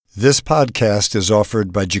This podcast is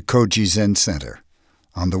offered by Jikoji Zen Center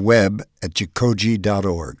on the web at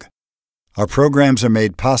jikoji.org. Our programs are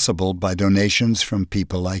made possible by donations from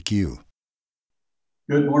people like you.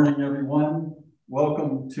 Good morning, everyone.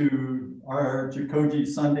 Welcome to our Jikoji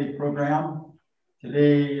Sunday program.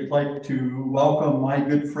 Today, I'd like to welcome my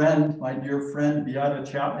good friend, my dear friend, Beata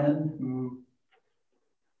Chapman, who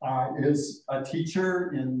is a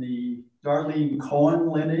teacher in the Darlene Cohen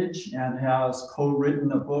lineage and has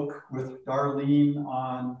co-written a book with Darlene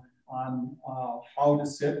on how to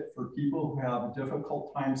sit for people who have a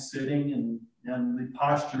difficult time sitting and the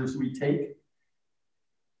postures we take.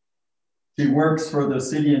 She works for the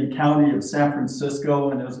city and county of San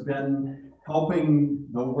Francisco and has been helping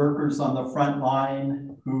the workers on the front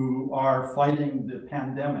line who are fighting the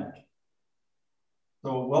pandemic.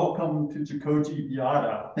 So welcome to Jikoji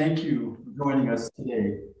Beata. Thank you for joining us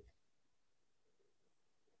today.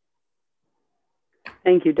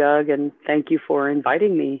 Thank you, Doug, and thank you for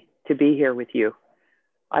inviting me to be here with you.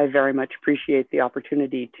 I very much appreciate the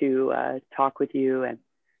opportunity to talk with you and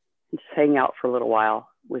just hang out for a little while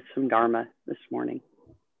with some Dharma this morning.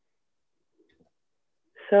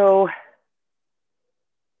 So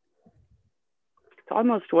it's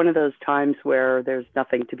almost one of those times where there's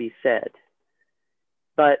nothing to be said,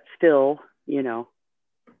 but still,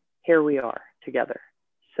 here we are together.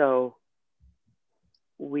 So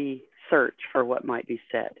we search for what might be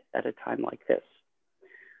said at a time like this.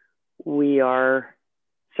 We are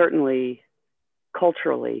certainly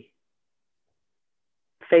culturally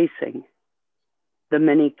facing the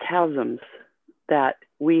many chasms that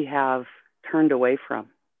we have turned away from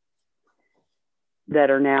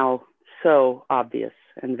that are now so obvious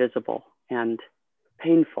and visible and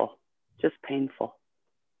painful, just painful.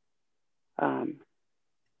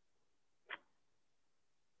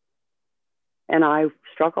 And I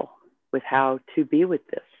struggle with how to be with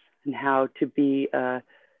this and how to be a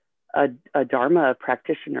Dharma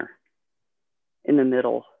practitioner in the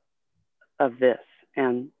middle of this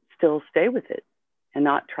and still stay with it and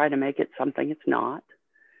not try to make it something it's not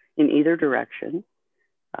in either direction.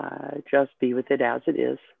 Just be with it as it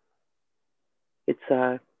is.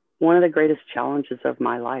 It's one of the greatest challenges of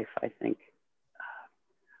my life, I think.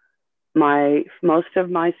 Most of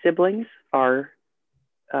my siblings are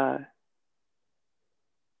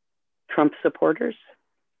Trump supporters.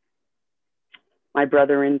 My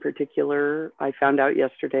brother in particular, I found out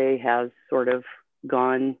yesterday, has sort of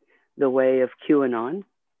gone the way of QAnon.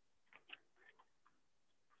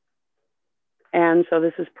 And so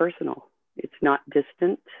this is personal. It's not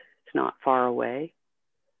distant. It's not far away.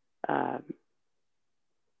 And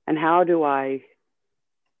how do I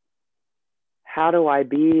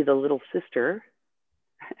be the little sister?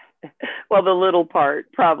 Well, the little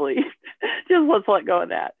part, probably. Just let's let go of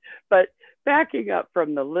that. But backing up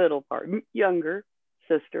from the little part, younger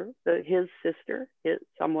sister, his sister,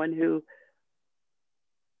 someone who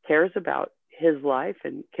cares about his life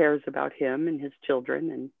and cares about him and his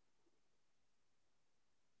children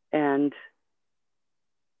and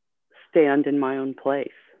stand in my own place.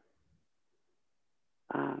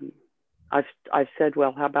 I've said,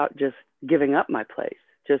 well, how about just giving up my place?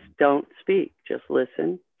 Just don't speak, just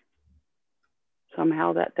listen.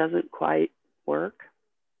 Somehow that doesn't quite work.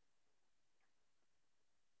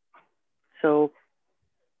 So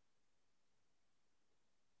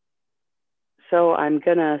I'm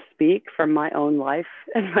gonna speak from my own life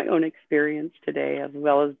and my own experience today, as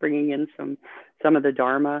well as bringing in some of the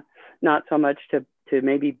Dharma, not so much to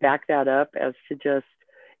maybe back that up as to just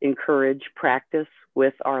encourage practice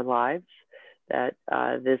with our lives, that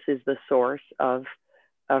this is the source of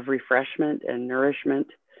refreshment and nourishment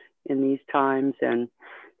in these times. And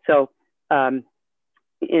so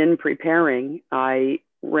in preparing,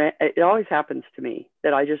 it always happens to me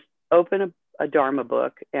that I just open a Dharma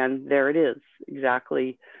book and there it is,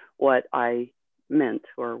 exactly what I meant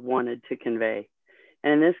or wanted to convey.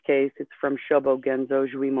 And in this case, it's from Shobo Genzo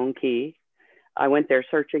Jui Monki. I went there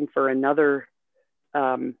searching for another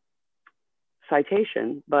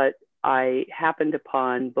citation, but I happened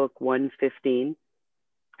upon book 115.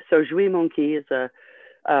 So Jui Monki is a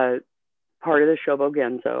part of the Shobo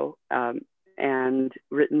Genzo and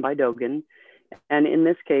written by Dogen. And in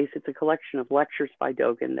this case, it's a collection of lectures by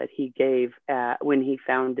Dogen that he gave when he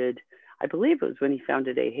founded, I believe it was when he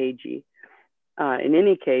founded Eiheiji. In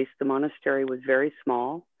any case, the monastery was very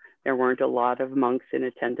small. There weren't a lot of monks in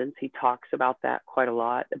attendance. He talks about that quite a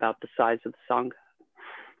lot, about the size of the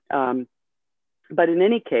Sangha. But in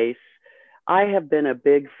any case, I have been a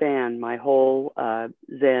big fan my whole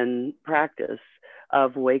Zen practice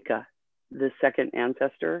of Weka, the second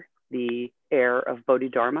ancestor, the heir of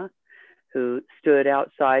Bodhidharma, who stood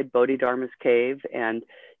outside Bodhidharma's cave and,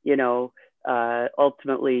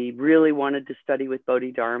 ultimately really wanted to study with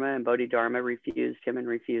Bodhidharma, and Bodhidharma refused him.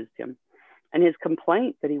 And his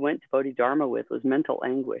complaint that he went to Bodhidharma with was mental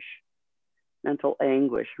anguish. And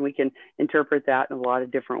we can interpret that in a lot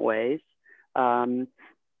of different ways.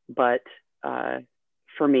 But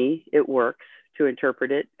for me, it works to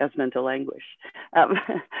interpret it as mental anguish,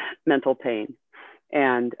 mental pain,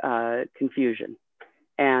 and confusion.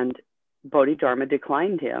 And Bodhidharma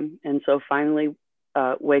declined him. And so finally,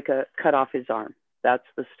 Weka cut off his arm. That's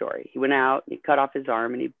the story. He went out and he cut off his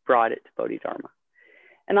arm and he brought it to Bodhidharma.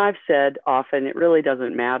 And I've said often, it really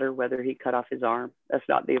doesn't matter whether he cut off his arm. That's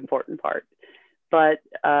not the important part. But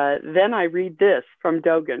then I read this from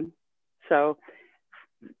Dogen. So,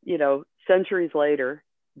 centuries later,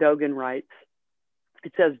 Dogen writes,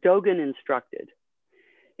 it says, Dogen instructed,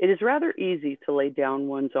 it is rather easy to lay down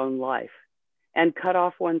one's own life and cut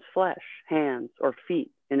off one's flesh, hands, or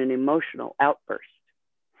feet in an emotional outburst.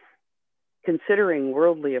 Considering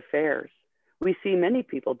worldly affairs, we see many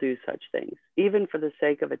people do such things, even for the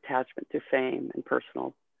sake of attachment to fame and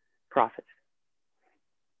personal profit.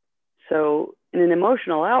 So in an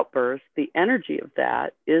emotional outburst, the energy of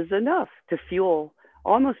that is enough to fuel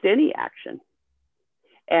almost any action.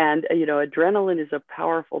 And, adrenaline is a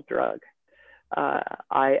powerful drug.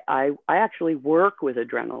 I actually work with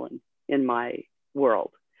adrenaline in my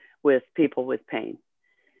world with people with pain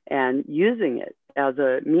and using it as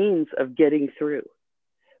a means of getting through,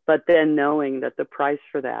 but then knowing that the price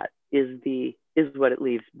for that is what it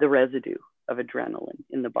leaves, the residue of adrenaline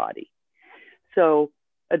in the body. So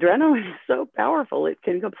adrenaline is so powerful, it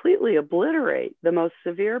can completely obliterate the most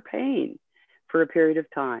severe pain for a period of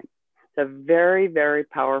time. It's a very, very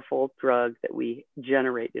powerful drug that we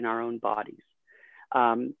generate in our own bodies.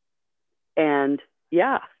 And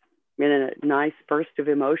yeah, in a nice burst of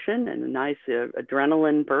emotion and a nice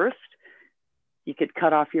adrenaline burst, you could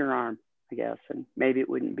cut off your arm, I guess, and maybe it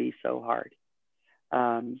wouldn't be so hard.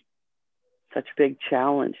 Such a big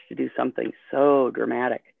challenge to do something so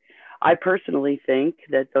dramatic. I personally think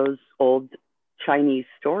that those old Chinese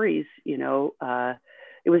stories, it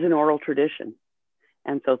was an oral tradition.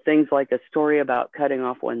 And so things like a story about cutting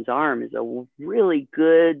off one's arm is a really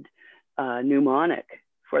good mnemonic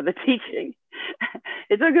for the teaching.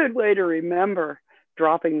 It's a good way to remember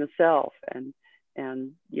dropping the self and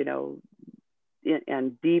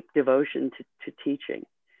deep devotion to teaching,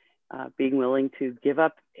 being willing to give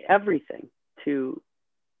up everything to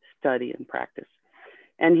study and practice.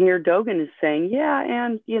 And here Dogen is saying,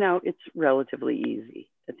 it's relatively easy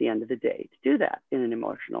at the end of the day to do that in an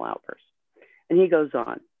emotional outburst. And he goes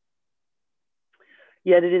on,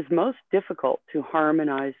 yet it is most difficult to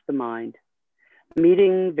harmonize the mind,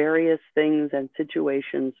 meeting various things and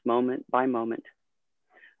situations moment by moment.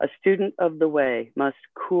 A student of the way must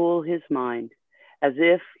cool his mind as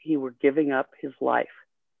if he were giving up his life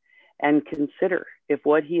and consider if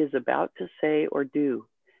what he is about to say or do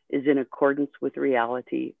is in accordance with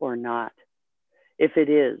reality or not. If it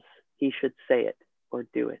is, he should say it or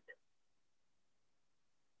do it.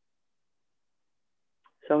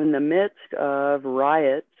 So in the midst of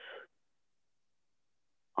riots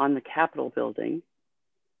on the Capitol building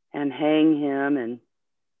and hang him and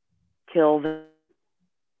kill them,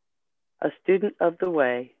 a student of the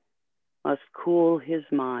way must cool his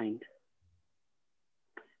mind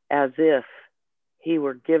as if he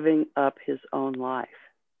were giving up his own life.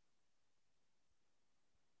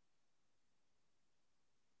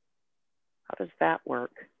 How does that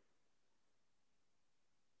work?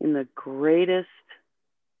 In the greatest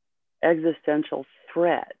existential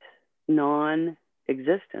threat,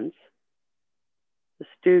 non-existence, the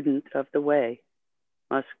student of the way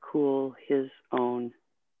must cool his mind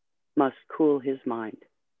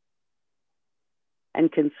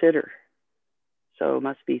and consider. So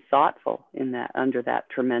must be thoughtful in that, under that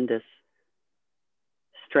tremendous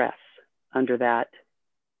stress, under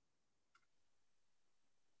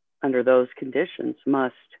those conditions,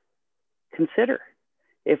 must consider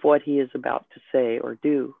if what he is about to say or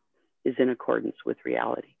do is in accordance with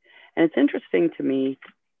reality. And it's interesting to me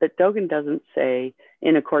that Dogen doesn't say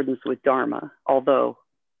in accordance with Dharma, although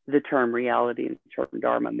the term reality and the term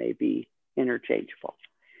Dharma may be interchangeable.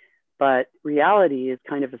 But reality is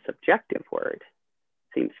kind of a subjective word,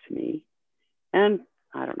 seems to me. And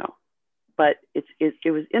I don't know. But it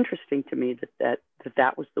was interesting to me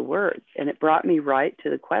that was the word. And it brought me right to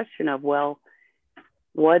the question of, well,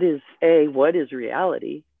 what is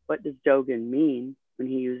reality? What does Dogen mean when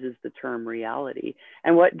he uses the term reality?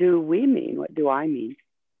 And what do we mean? What do I mean?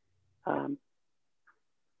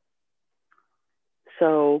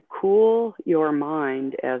 So cool your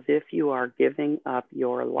mind as if you are giving up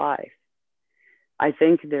your life. I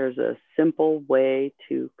think there's a simple way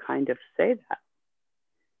to kind of say that.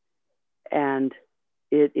 And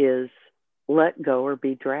it is let go or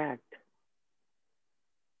be dragged.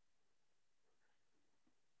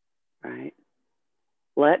 Right?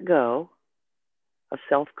 Let go of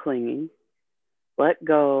self-clinging. Let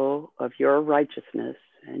go of your righteousness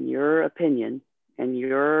and your opinion and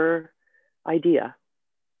your idea,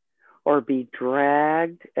 or be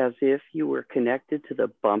dragged as if you were connected to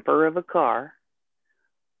the bumper of a car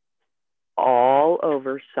all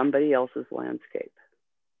over somebody else's landscape.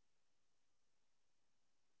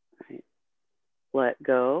 Right? Let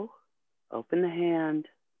go, open the hand,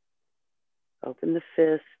 open the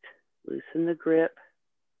fist, loosen the grip,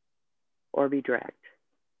 or be dragged.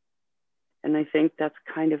 And I think that's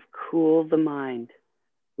kind of cool the mind.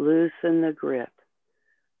 Loosen the grip.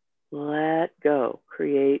 Let go.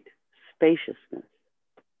 Create spaciousness.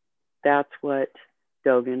 That's what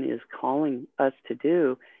Dogen is calling us to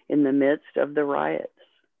do in the midst of the riots,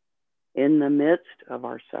 in the midst of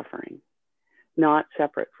our suffering, not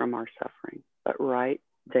separate from our suffering, but right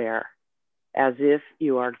there, as if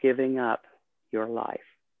you are giving up your life.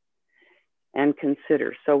 And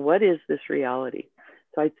consider, so what is this reality?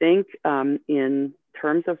 So I think in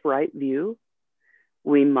terms of right view,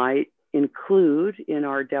 we might include in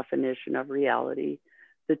our definition of reality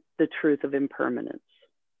the truth of impermanence.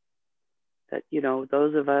 That, you know,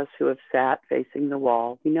 those of us who have sat facing the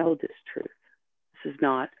wall, we know this truth. This is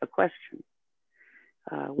not a question.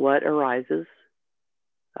 What arises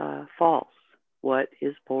falls. What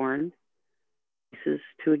is born ceases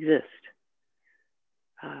to exist.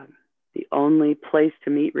 The only place to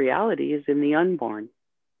meet reality is in the unborn.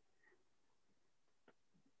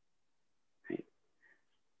 Right?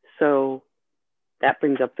 So that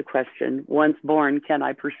brings up the question, once born, can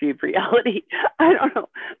I perceive reality? I don't know,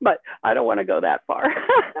 but I don't want to go that far.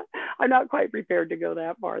 I'm not quite prepared to go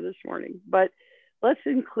that far this morning, but let's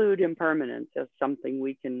include impermanence as something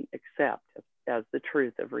we can accept as the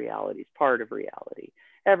truth of reality, part of reality.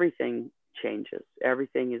 Everything changes.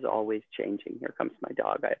 Everything is always changing. Here comes my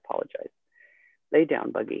dog. I apologize. Lay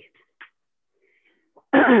down, Buggy.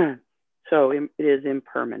 So it is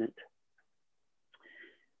impermanent.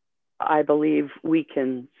 I believe we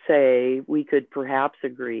can say, we could perhaps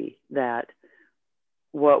agree that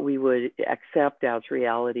what we would accept as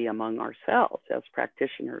reality among ourselves as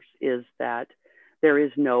practitioners is that there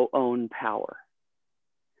is no own power.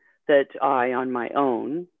 That I, on my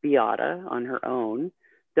own, Beata, on her own,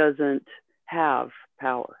 doesn't have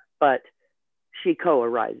power, but she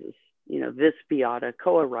co-arises. You know, this Beata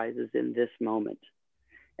co-arises in this moment.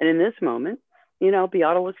 And in this moment, you know,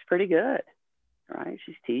 Beata looks pretty good, right?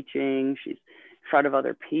 She's teaching, she's in front of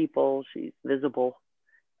other people, she's visible.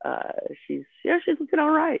 She's looking all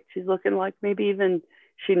right. She's looking like maybe even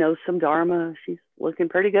she knows some Dharma. She's looking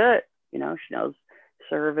pretty good. You know, she knows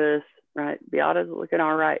service, right? Beata's looking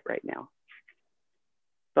all right now.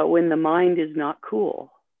 But when the mind is not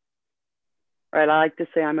cool, right? I like to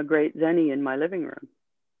say I'm a great Zenny in my living room.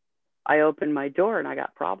 I open my door and I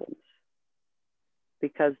got problems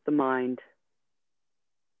because the mind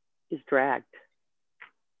is dragged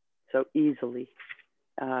so easily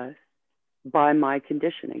by my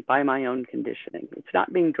conditioning, by my own conditioning. It's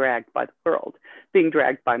not being dragged by the world, being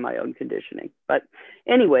dragged by my own conditioning. But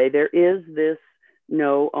anyway, there is this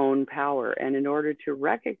no own power. And in order to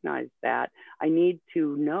recognize that, I need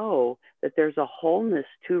to know that there's a wholeness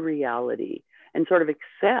to reality and sort of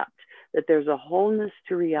accept that there's a wholeness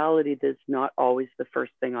to reality that's not always the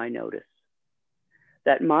first thing I notice.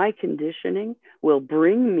 That my conditioning will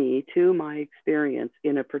bring me to my experience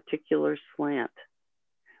in a particular slant.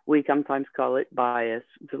 We sometimes call it bias.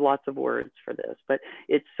 There's lots of words for this, but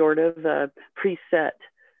it's sort of a preset,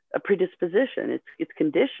 a predisposition. It's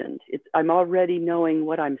conditioned. I'm already knowing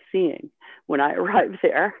what I'm seeing. When I arrive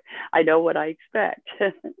there, I know what I expect.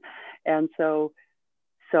 And so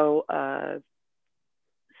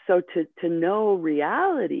to know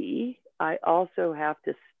reality, I also have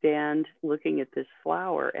to stand looking at this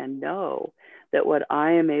flower and know that what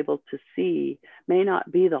I am able to see may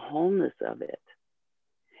not be the wholeness of it.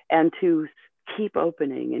 And to keep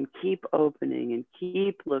opening and keep opening and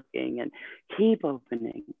keep looking and keep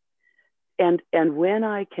opening. And when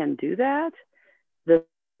I can do that, the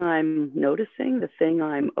thing I'm noticing, the thing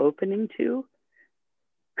I'm opening to,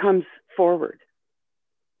 comes forward.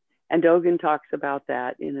 And Dogen talks about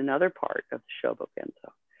that in another part of the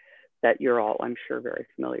Shobogenzo that you're all, I'm sure, very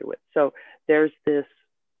familiar with. So there's this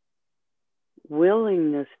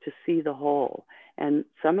willingness to see the whole. And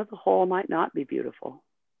some of the whole might not be beautiful.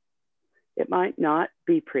 It might not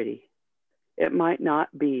be pretty. It might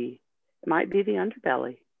be the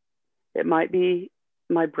underbelly. It might be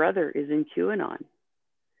my brother is in QAnon.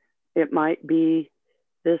 It might be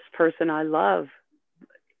this person I love.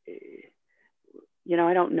 You know,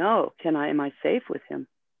 I don't know. Am I safe with him?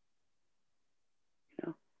 You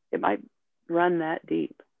know, it might run that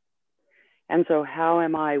deep. And so how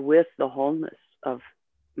am I with the wholeness of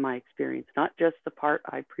my experience, not just the part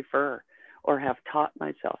I prefer or have taught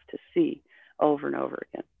myself to see over and over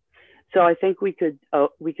again? So I think we could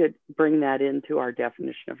bring that into our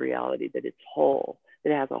definition of reality, that it's whole,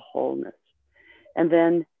 it has a wholeness. And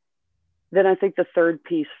then I think the third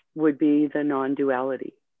piece would be the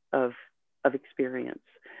non-duality of experience.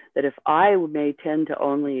 That if I may tend to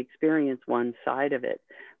only experience one side of it,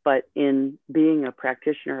 but in being a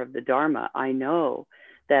practitioner of the Dharma, I know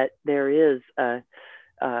that there is that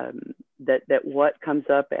what comes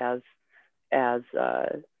up as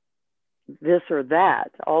this or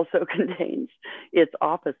that also contains its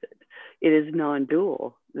opposite. It is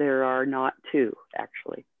non-dual. There are not two,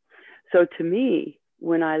 actually. So to me,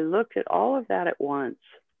 when I looked at all of that at once,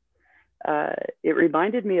 it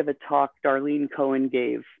reminded me of a talk Darlene Cohen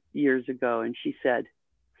gave years ago. And she said,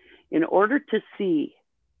 in order to see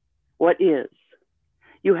what is,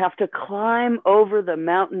 you have to climb over the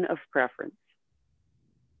mountain of preference.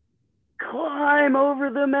 Climb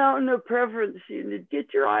over the mountain of preference. You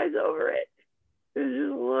get your eyes over it.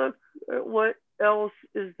 Just look at what else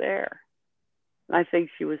is there. I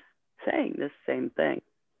think she was saying this same thing.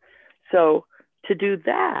 So to do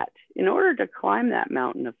that, in order to climb that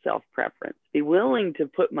mountain of self-preference, be willing to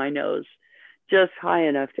put my nose just high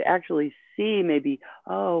enough to actually see maybe,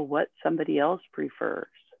 oh, what somebody else prefers.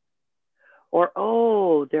 Or,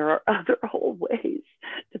 oh, there are other whole ways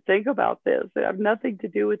to think about this that have nothing to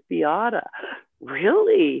do with Beata.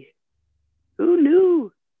 Really? Who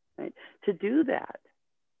knew? Right? To do that,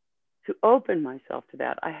 to open myself to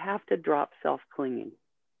that, I have to drop self-clinging.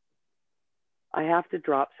 I have to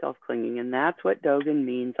drop self-clinging. And that's what Dogen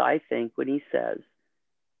means, I think, when he says,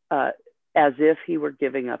 as if he were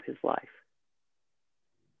giving up his life.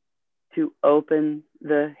 To open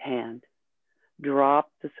the hand,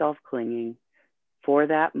 drop the self-clinging for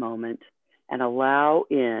that moment and allow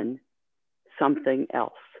in something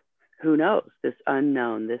else. Who knows? This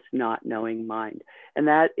unknown, this not knowing mind. And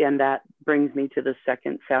that brings me to the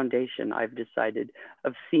second foundation I've decided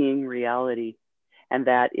of seeing reality. And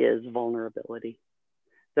that is vulnerability.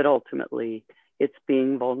 That ultimately it's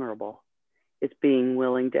being vulnerable. It's being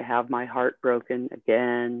willing to have my heart broken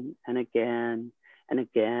again and again and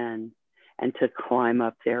again, and to climb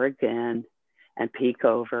up there again and peek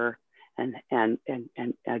over and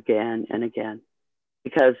again and again.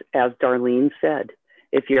 Because as Darlene said,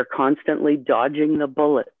 if you're constantly dodging the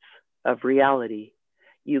bullets of reality,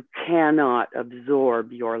 you cannot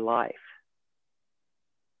absorb your life.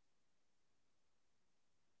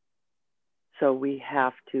 So we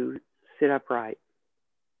have to sit upright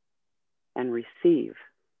and receive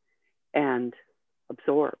and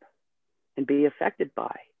absorb and be affected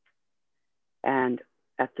by. And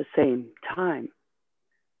at the same time,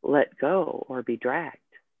 let go or be dragged.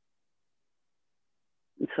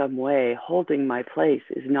 In some way, holding my place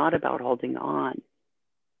is not about holding on.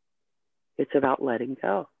 It's about letting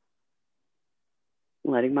go.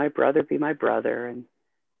 Letting my brother be my brother and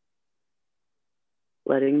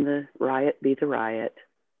letting the riot be the riot,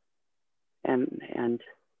 and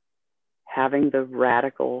having the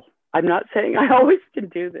radical, I'm not saying I always can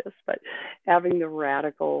do this, but having the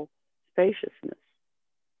radical spaciousness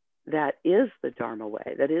that is the Dharma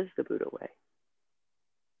way, that is the Buddha way,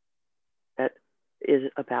 that is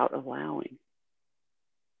about allowing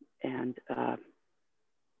and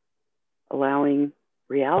allowing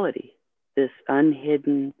reality, this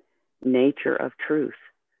unhidden nature of truth,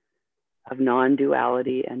 of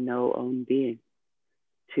non-duality and no own being,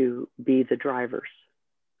 to be the drivers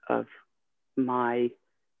of my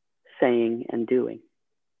saying and doing.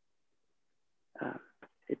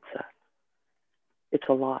 It's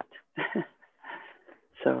a lot.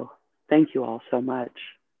 So thank you all so much.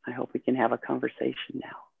 I hope we can have a conversation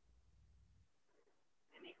now.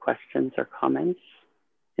 Any questions or comments?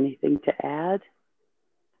 Anything to add?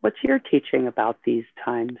 What's your teaching about these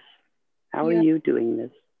times? How are you doing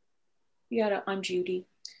this? Yeah, I'm Judy.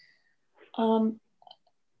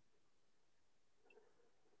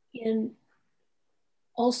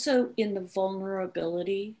 Also in the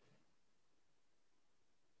vulnerability,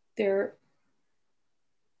 there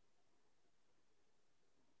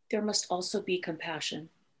must also be compassion,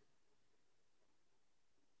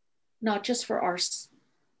 not just for our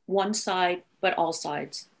one side, but all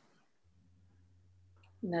sides.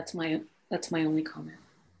 And that's my That's my only comment.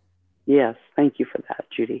 Yes, thank you for that,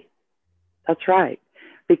 Judy. That's right.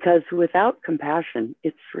 Because without compassion,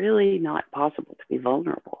 it's really not possible to be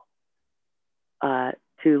vulnerable.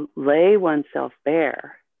 To lay oneself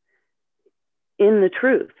bare in the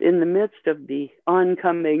truth, in the midst of the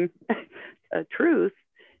oncoming truth,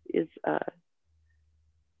 is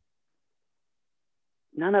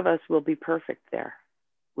none of us will be perfect there.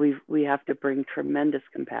 We have to bring tremendous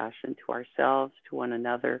compassion to ourselves, to one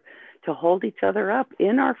another, to hold each other up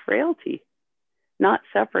in our frailty, not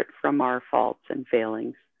separate from our faults and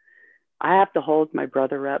failings. I have to hold my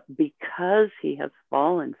brother up because he has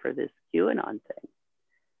fallen for this QAnon thing.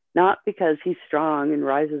 Not because he's strong and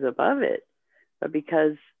rises above it, but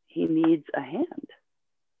because he needs a hand.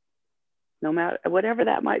 No matter whatever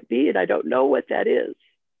that might be, and I don't know what that is,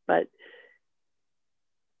 but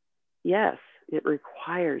yes, it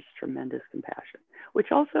requires tremendous compassion,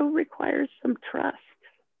 which also requires some trust.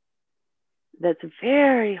 That's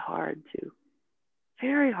very hard to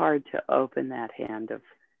open that hand of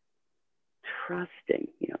trusting,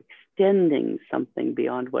 extending something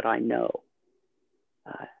beyond what I know.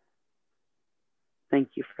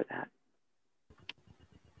 Thank you for that.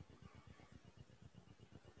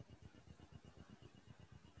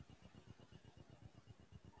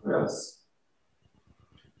 Chris.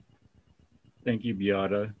 Thank you,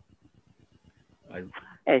 Beata.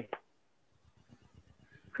 Hey,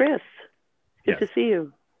 Chris, good Yes. to see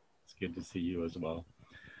you. It's good to see you as well.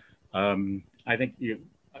 I think you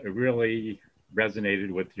really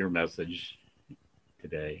resonated with your message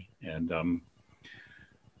today. And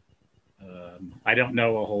I don't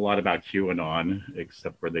know a whole lot about QAnon,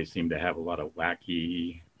 except for they seem to have a lot of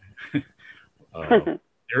wacky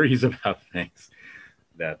theories about things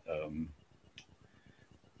that,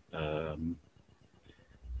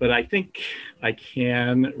 but I think I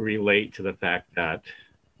can relate to the fact that,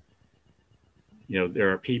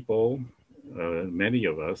 there are people, many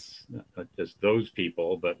of us, not just those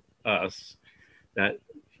people, but us, that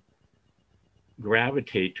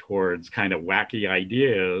gravitate towards kind of wacky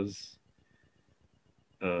ideas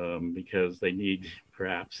because they need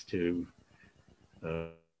perhaps to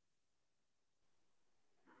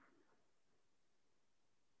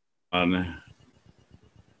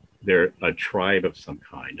they're a tribe of some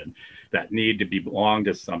kind, and that need to belong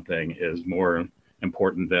to something is more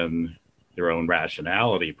important than their own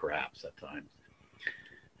rationality, perhaps at times.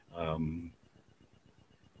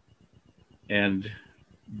 And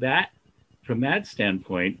that, from that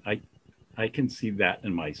standpoint, I can see that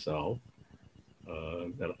in myself,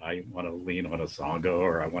 that I want to lean on a Sangha,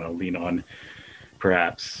 or I want to lean on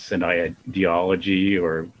perhaps an ideology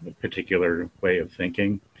or a particular way of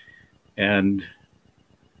thinking. And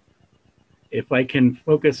if I can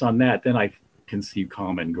focus on that, then I can see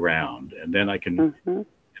common ground, and then I can, and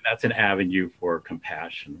that's an avenue for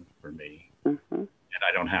compassion for me. And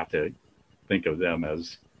I don't have to think of them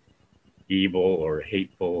as evil or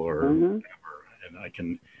hateful or whatever. And I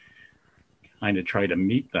can kind of try to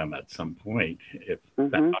meet them at some point if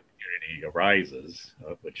that opportunity arises,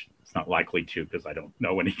 which it's not likely to, because I don't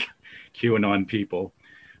know any QAnon people.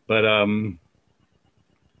 But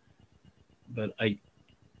I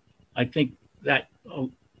think that,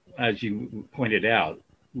 as you pointed out,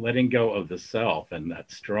 letting go of the self and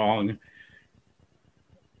that strong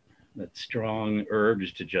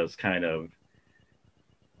urge to just kind of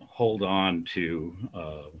hold on to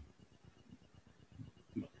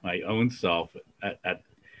my own self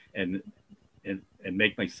and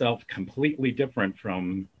make myself completely different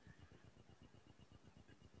from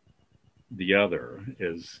the other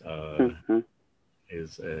is a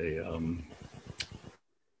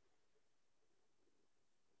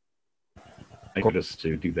I just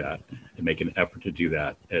to do that and make an effort to do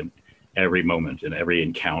that at every moment and every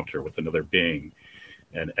encounter with another being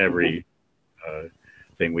and every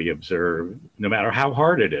thing we observe, no matter how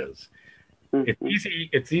hard it is.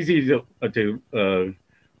 It's easy to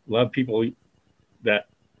love people that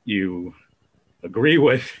you agree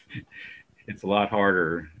with. It's a lot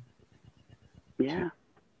harder to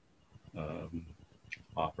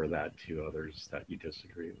offer that to others that you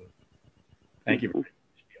disagree with. Thank you.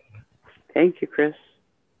 Thank you, Chris.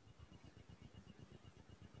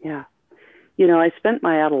 Yeah. I spent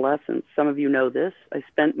my adolescence, some of you know this, I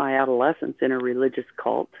spent my adolescence in a religious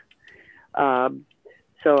cult.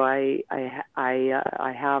 So I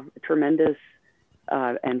have a tremendous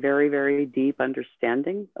and very, very deep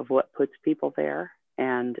understanding of what puts people there.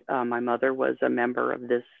 And my mother was a member of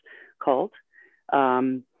this cult.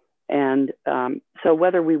 So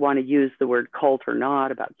whether we want to use the word cult or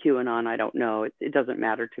not about QAnon, I don't know. It doesn't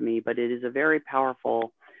matter to me, but it is a very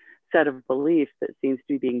powerful set of beliefs that seems to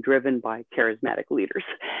be being driven by charismatic leaders.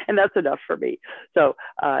 And that's enough for me. So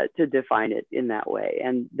to define it in that way.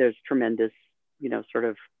 And there's tremendous, sort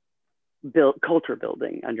of culture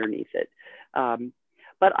building underneath it.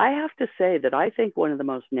 But I have to say that I think one of the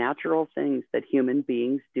most natural things that human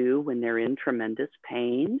beings do when they're in tremendous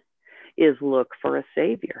pain is look for a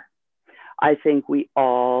savior. I think we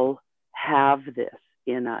all have this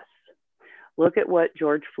in us. Look at what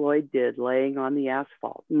George Floyd did, laying on the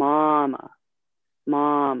asphalt. Mama,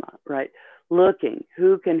 right? Looking,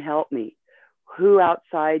 who can help me? Who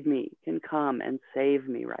outside me can come and save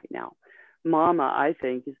me right now? Mama, I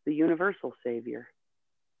think, is the universal savior.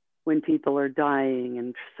 When people are dying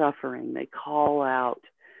and suffering, they call out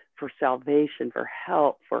for salvation, for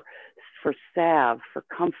help, for salve, for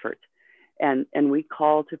comfort. And we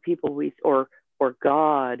call to people or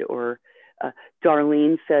God, or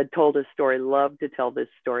Darlene told a story, loved to tell this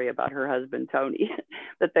story about her husband, Tony,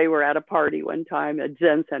 that they were at a party one time, a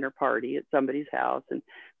Zen Center party at somebody's house. And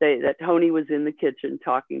that Tony was in the kitchen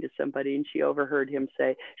talking to somebody, and she overheard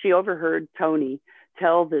Tony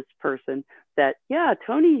tell this person that, yeah,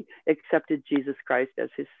 Tony accepted Jesus Christ as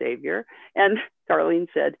his savior. And Darlene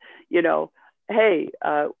said, hey,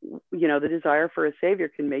 the desire for a savior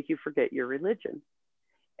can make you forget your religion.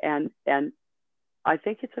 And I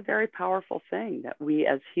think it's a very powerful thing that we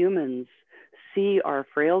as humans see our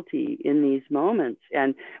frailty in these moments.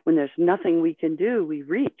 And when there's nothing we can do, we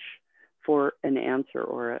reach for an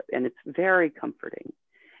answer and it's very comforting.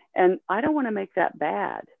 And I don't want to make that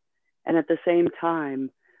bad. And at the same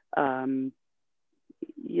time,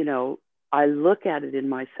 I look at it in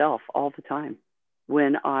myself all the time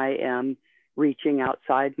when I am reaching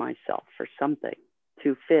outside myself for something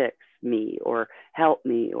to fix me or help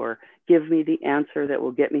me or give me the answer that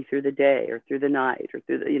will get me through the day or through the night or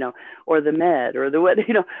through the, or the med or the what,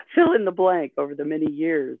 fill in the blank over the many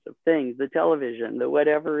years of things, the television, the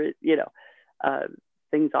whatever,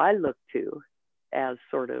 things I look to as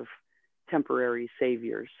sort of temporary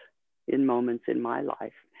saviors in moments in my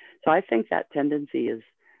life. So I think that tendency is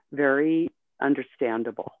very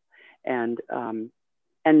understandable and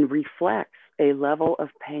reflects a level of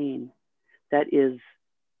pain that is,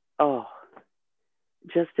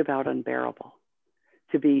 just about unbearable,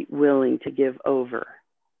 to be willing to give over,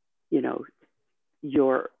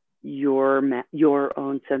 your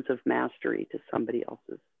own sense of mastery to somebody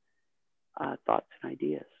else's thoughts and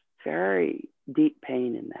ideas. Very deep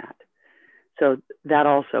pain in that. So that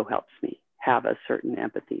also helps me have a certain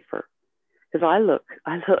empathy for, because I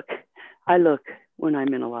look when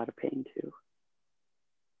I'm in a lot of pain too.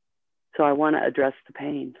 So I want to address the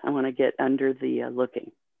pain. I want to get under the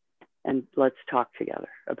looking, and let's talk together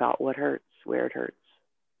about what hurts, where it hurts.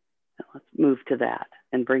 And let's move to that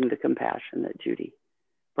and bring the compassion that Judy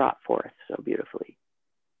brought forth so beautifully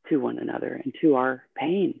to one another and to our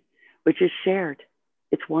pain, which is shared.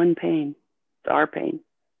 It's one pain. It's our pain.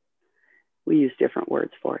 We use different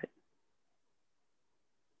words for it.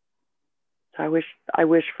 So I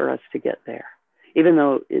wish for us to get there, even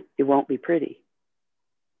though it won't be pretty.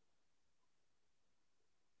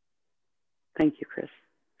 Thank you, Chris.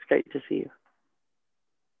 It's great to see you.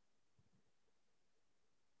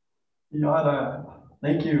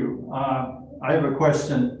 Thank you. I have a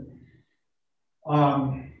question.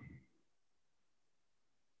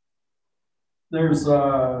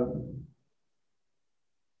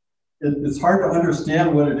 It's hard to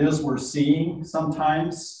understand what it is we're seeing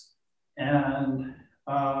sometimes. And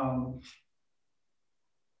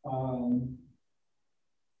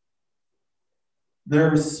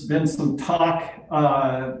there's been some talk,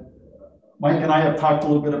 Mike and I have talked a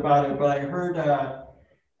little bit about it, but I heard a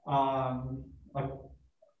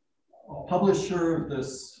publisher of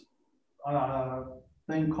this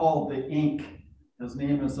thing called The Ink. His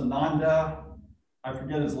name is Ananda. I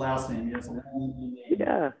forget his last name. He has a long name.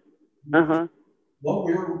 Yeah. Uh-huh. What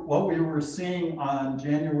we were seeing on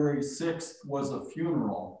January 6th was a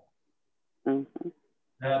funeral. Mm-hmm.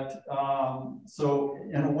 That so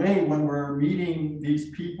in a way, when we're meeting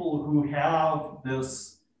these people who have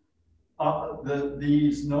this,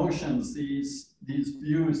 these notions, these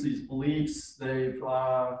views, these beliefs, they're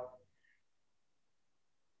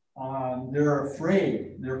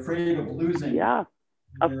afraid. They're afraid of losing. Yeah,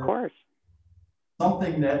 of course.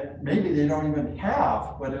 Something that maybe they don't even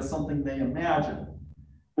have, but it's something they imagine.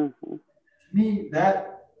 Mm-hmm. To me,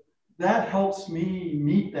 that helps me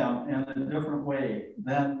meet them in a different way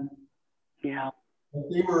than if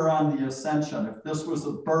they were on the ascension, if this was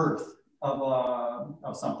a birth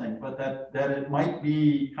of something, but that it might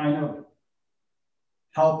be kind of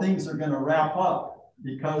how things are going to wrap up,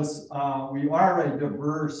 because we are a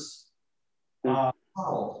diverse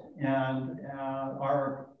world. And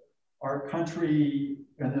our country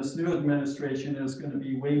and this new administration is going to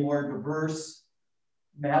be way more diverse,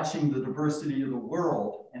 matching the diversity of the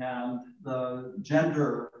world and the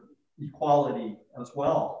gender equality as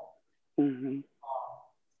well. Mm-hmm.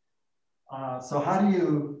 So how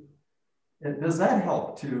do does that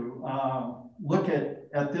help to look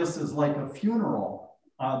at this as like a funeral?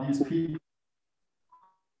 These people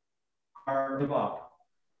are give up.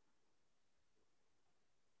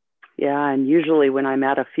 Yeah, and usually when I'm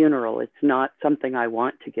at a funeral, it's not something I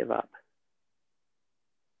want to give up.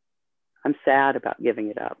 I'm sad about giving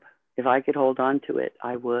it up. If I could hold on to it,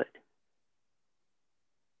 I would.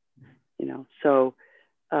 You know, so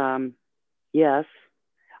yes,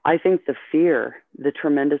 I think the fear, the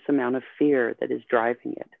tremendous amount of fear that is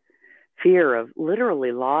driving it, fear of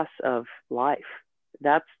literally loss of life,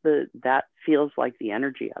 that feels like the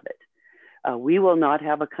energy of it. We will not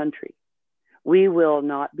have a country. We will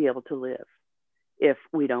not be able to live if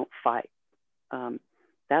we don't fight.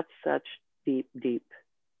 That's such deep, deep,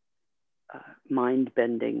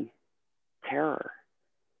 mind-bending terror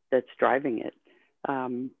that's driving it.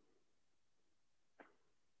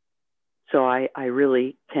 So I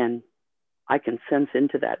really can sense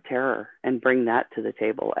into that terror and bring that to the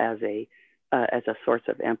table as a source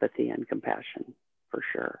of empathy and compassion, for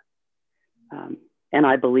sure. And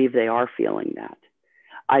I believe they are feeling that.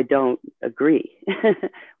 I don't agree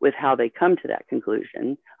with how they come to that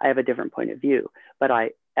conclusion. I have a different point of view, but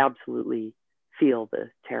I absolutely feel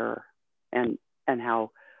the terror and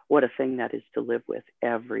what a thing that is to live with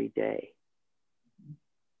every day.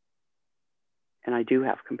 And I do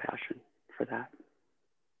have compassion for that.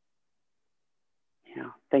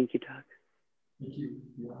 Yeah, thank you, Doug. Thank you.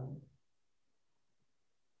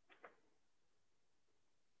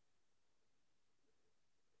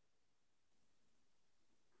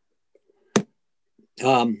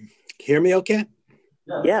 Hear me okay?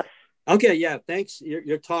 Yes. Okay, yeah, thanks.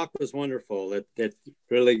 Your talk was wonderful. It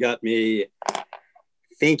really got me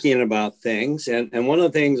thinking about things. And one of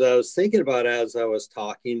the things I was thinking about as I was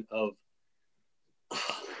talking of,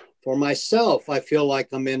 for myself, I feel like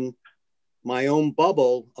I'm in my own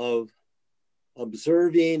bubble of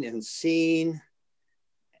observing and seeing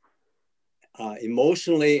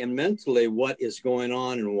emotionally and mentally what is going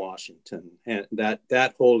on in Washington and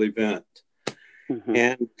that whole event.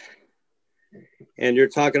 Mm-hmm. And you're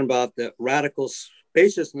talking about the radical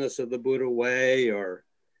spaciousness of the Buddha way or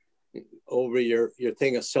over your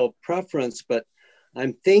thing of self-preference, but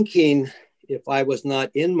I'm thinking if I was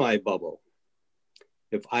not in my bubble,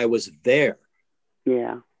 if I was there.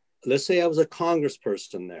 Yeah. Let's say I was a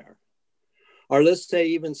congressperson there. Or let's say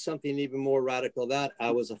even something even more radical that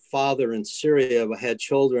I was a father in Syria, I had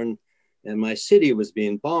children and my city was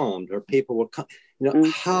being bombed or people were,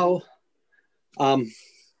 how, I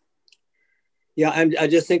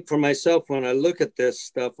just think for myself, when I look at this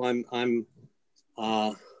stuff,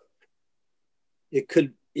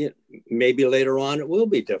 maybe later on it will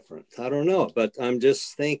be different. I don't know, but I'm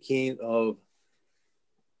just thinking of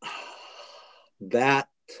that,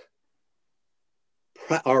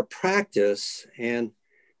 our practice and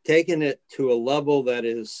taking it to a level that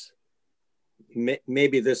is,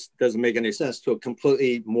 maybe this doesn't make any sense, to a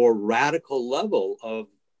completely more radical level of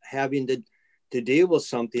having to deal with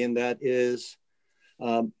something that is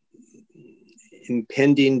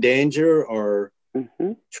impending danger or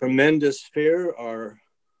tremendous fear, or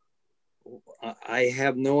I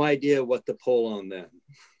have no idea what to pull on then.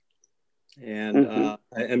 And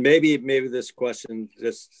and maybe this question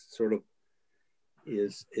just sort of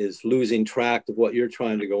is losing track of what you're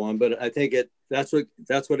trying to go on, but I think that's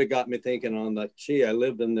what it got me thinking on that. Gee, I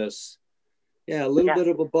live in this a little bit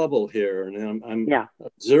of a bubble here, and I'm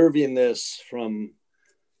observing this from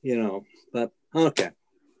but okay.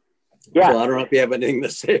 So I don't know if you have anything to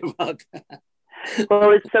say about that.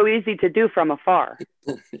 Well, it's so easy to do from afar.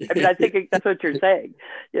 I mean, I think that's what you're saying.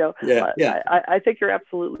 I think you're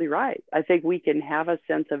absolutely right. I think we can have a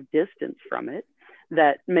sense of distance from it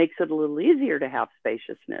that makes it a little easier to have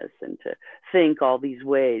spaciousness and to think all these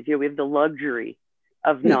ways. We have the luxury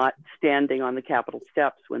of not standing on the Capitol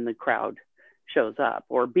steps when the crowd shows up,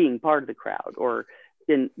 or being part of the crowd, or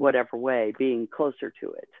in whatever way, being closer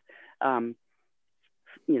to it.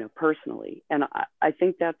 Personally. And I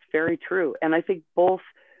think that's very true. And I think both,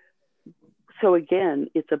 so again,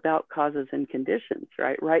 it's about causes and conditions,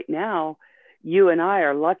 right? Right now, you and I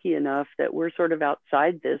are lucky enough that we're sort of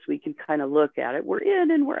outside this. We can kind of look at it. We're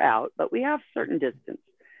in and we're out, but we have certain distance.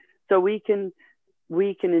 So we can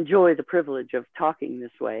enjoy the privilege of talking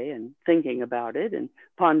this way and thinking about it and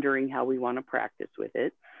pondering how we want to practice with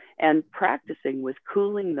it, and practicing with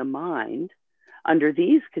cooling the mind under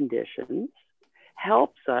these conditions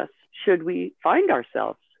helps us, should we find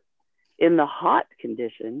ourselves in the hot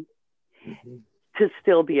condition, to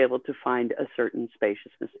still be able to find a certain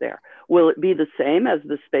spaciousness there. Will it be the same as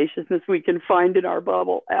the spaciousness we can find in our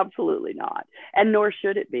bubble? Absolutely not. And nor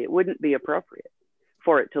should it be. It wouldn't be appropriate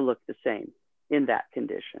for it to look the same in that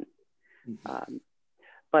condition.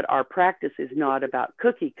 But our practice is not about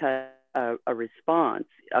cookie cut a response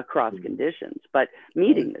across conditions, but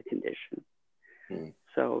meeting the condition.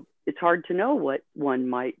 So it's hard to know what one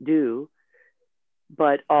might do,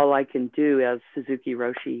 but all I can do, as Suzuki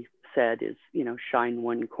Roshi said, is, you know, shine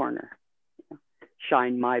one corner,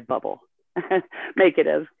 shine my bubble, make it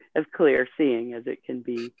as clear seeing as it can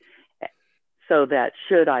be, so that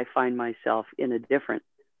should I find myself in a different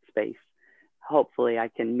space, hopefully I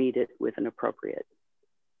can meet it with an appropriate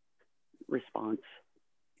response.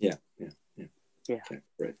 Yeah. Okay,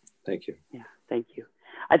 great. Thank you. Yeah, thank you.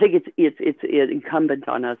 I think it's incumbent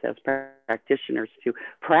on us as practitioners to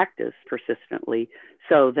practice persistently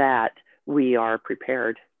so that we are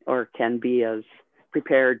prepared, or can be as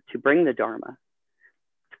prepared, to bring the Dharma,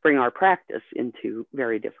 to bring our practice into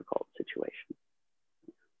very difficult situations.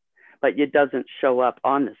 But it doesn't show up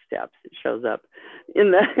on the steps. It shows up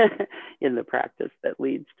in the in the practice that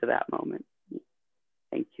leads to that moment.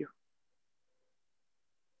 Thank you.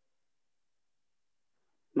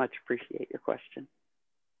 Much appreciate your question.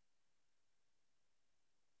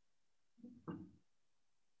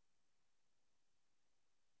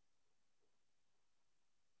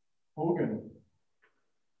 Hogan.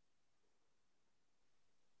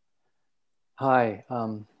 Hi,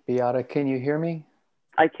 Beata, can you hear me?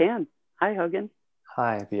 I can. Hi, Hogan.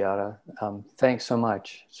 Hi, Beata. Thanks so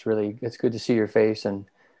much. It's good to see your face and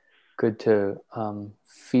good to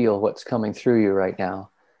feel what's coming through you right now.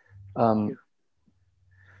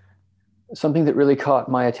 Something that really caught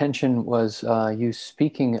my attention was you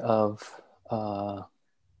speaking of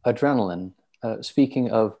adrenaline, speaking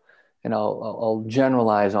of, and I'll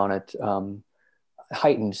generalize on it,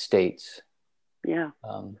 heightened states. Yeah.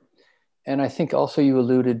 And I think also you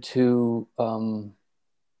alluded to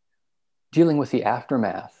dealing with the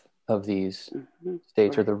aftermath of these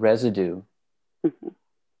states, or the residue.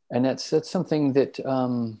 And that's something that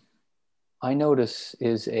I notice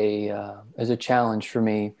is a challenge for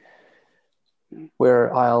me,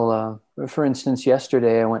 where I'll, for instance,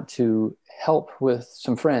 yesterday I went to help with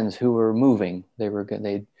some friends who were moving.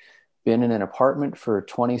 They'd been in an apartment for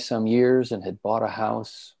 20 some years and had bought a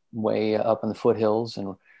house way up in the foothills,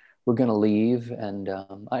 and we're going to leave. And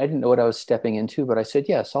I didn't know what I was stepping into, but I said,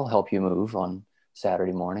 yes, I'll help you move on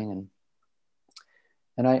Saturday morning.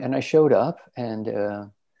 And I showed up,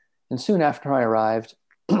 and soon after I arrived,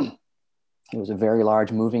 it was a very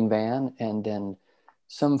large moving van. And then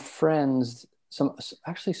some friends,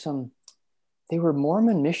 they were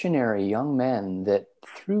Mormon missionary young men that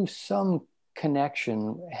through some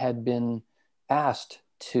connection had been asked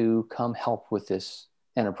to come help with this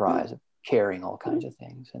enterprise of carrying all kinds of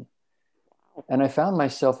things. And I found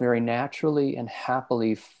myself very naturally and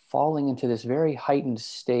happily falling into this very heightened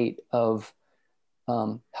state of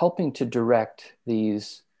helping to direct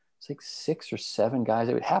these, it's like 6 or 7 guys.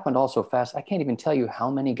 It happened all so fast. I can't even tell you how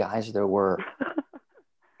many guys there were.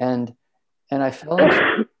 And I fell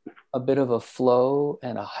into a bit of a flow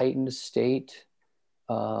and a heightened state,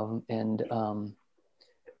 and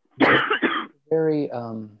very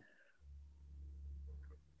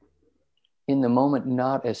in the moment,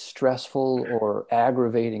 not as stressful or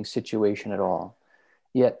aggravating situation at all.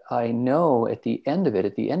 Yet I know at the end of it,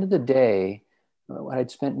 at the end of the day,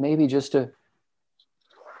 I'd spent maybe just a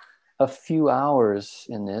few hours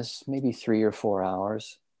in this, maybe 3 or 4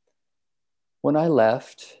 hours. When I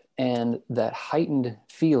left, and that heightened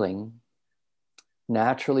feeling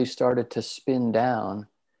naturally started to spin down,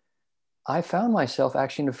 I found myself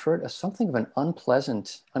actually in something of an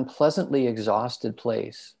unpleasantly exhausted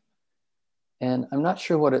place. And I'm not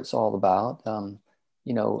sure what it's all about.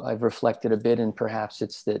 I've reflected a bit, and perhaps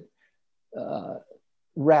it's that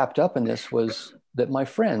wrapped up in this was that my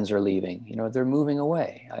friends are leaving. They're moving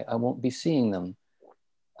away. I won't be seeing them.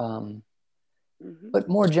 But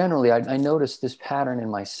more generally, I noticed this pattern in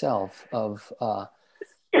myself of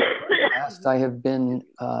past I have been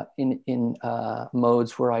in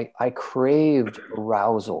modes where I craved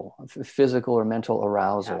arousal, physical or mental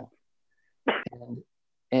arousal.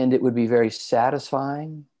 And it would be very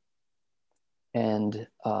satisfying, and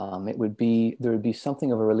there would be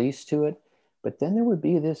something of a release to it. But then there would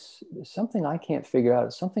be something I can't figure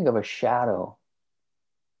out, something of a shadow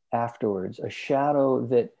afterwards, a shadow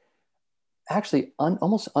that actually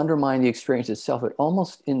almost undermined the experience itself. It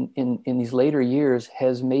almost in these later years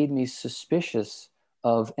has made me suspicious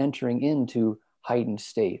of entering into heightened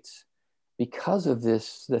states because of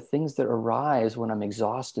this, the things that arise when I'm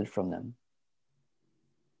exhausted from them.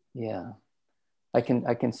 Yeah. I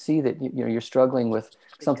can see that you're struggling with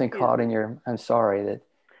something caught in your, I'm sorry that.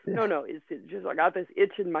 No, it's just I got this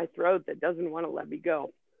itch in my throat that doesn't want to let me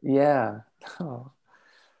go. Yeah. Oh.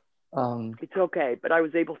 It's okay, but I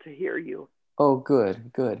was able to hear you. Oh,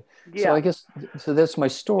 good. Yeah. So I guess, so that's my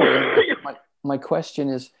story. My question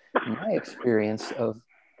is, my experience of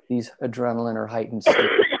these adrenaline or heightened states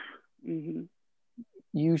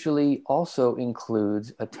usually also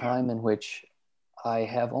includes a time in which I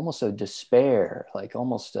have almost a despair, like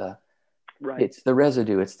almost a, it's the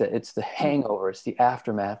residue, it's the hangover, it's the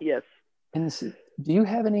aftermath. Yes. And do you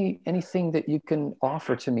have anything that you can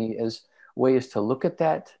offer to me as ways to look at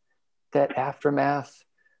that aftermath,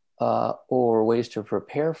 or ways to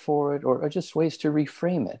prepare for it, or just ways to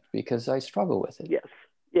reframe it, because I struggle with it?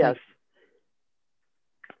 Yes.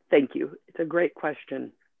 Thank you. It's a great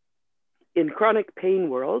question. In chronic pain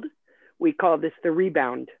world, we call this the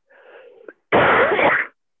rebound.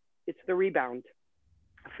 It's the rebound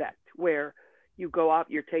effect, where you go up,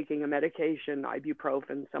 you're taking a medication,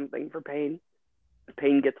 ibuprofen, something for pain. The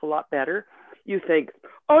pain gets a lot better. You think,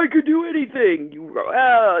 I could do anything. You go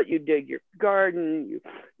out, you dig your garden,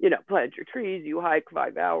 you plant your trees, you hike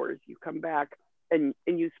 5 hours, you come back and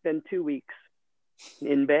you spend 2 weeks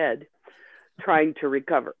in bed trying to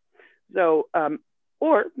recover. So,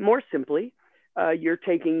 or more simply, you're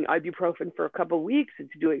taking ibuprofen for a couple of weeks.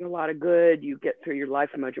 It's doing a lot of good. You get through your life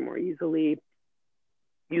much more easily.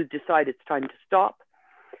 You decide it's time to stop,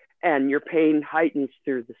 and your pain heightens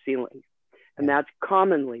through the ceiling. And that's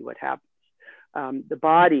commonly what happens. The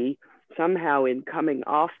body, somehow in coming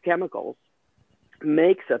off chemicals,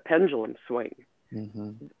 makes a pendulum swing,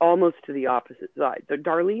 almost to the opposite side. So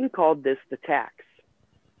Darlene called this the tax.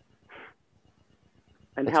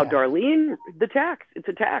 And how Darlene, the tax, it's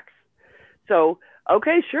a tax. So,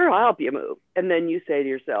 okay, sure, I'll help you move. And then you say to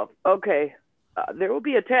yourself, okay, there will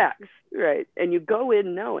be a tax, right? And you go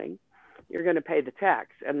in knowing you're going to pay the tax.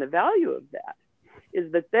 And the value of that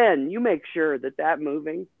is that then you make sure that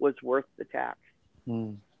moving was worth the tax.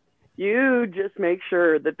 You just make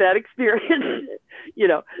sure that experience,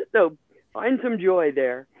 so find some joy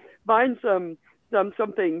there. Find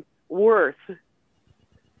something worth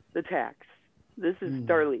the tax. This is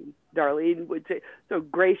Darlene. Darlene would say, so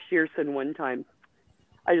Grace Shearson one time,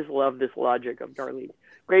 I just love this logic of Darlene.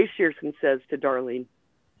 Grace Shearson says to Darlene,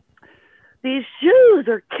 these shoes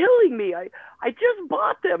are killing me. I just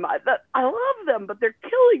bought them. I love them, but they're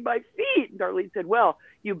killing my feet. And Darlene said, well,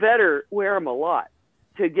 you better wear them a lot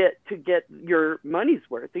to get your money's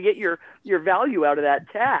worth, to get your value out of that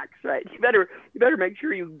tax, right? You better make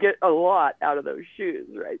sure you get a lot out of those shoes,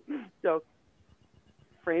 right? So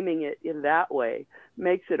framing it in that way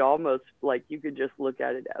makes it almost like you could just look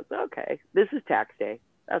at it as, okay, this is tax day.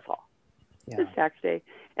 That's all. Yeah. It's tax day.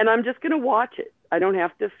 And I'm just going to watch it. I don't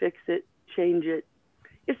have to fix it, change it.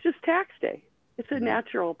 It's just tax day. It's a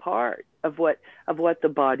natural part of what the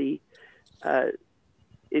body,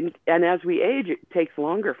 and as we age, it takes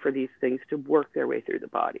longer for these things to work their way through the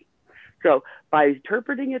body. So by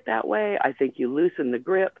interpreting it that way, I think you loosen the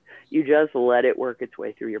grip. You just let it work its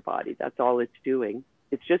way through your body. That's all it's doing.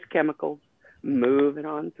 It's just chemicals moving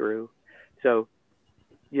on through. So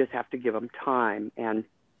you just have to give them time and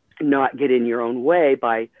not get in your own way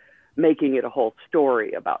by making it a whole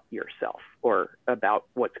story about yourself or about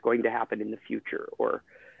what's going to happen in the future, or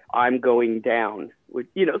I'm going down with,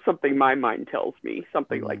 something my mind tells me,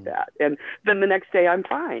 something like that. And then the next day I'm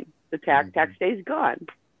fine. The tax day's gone.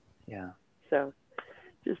 Yeah. So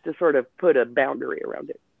just to sort of put a boundary around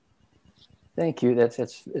it. Thank you.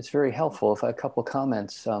 It's very helpful. If I have a couple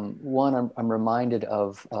comments. One, I'm reminded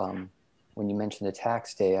of when you mentioned the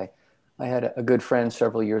tax day. I had a good friend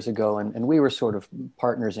several years ago, and we were sort of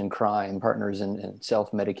partners in crime, partners in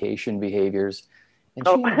self-medication behaviors.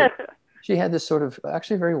 And she had this sort of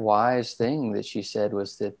actually very wise thing that she said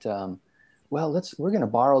was that, we're going to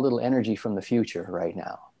borrow a little energy from the future right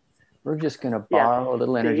now. We're just going to borrow a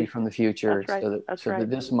little energy from the future so that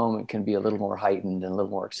this moment can be a little more heightened and a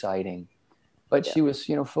little more exciting. But she was,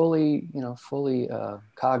 fully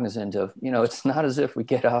cognizant of, it's not as if we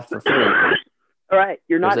get off for free. All right.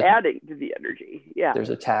 You're not adding to the energy. Yeah. There's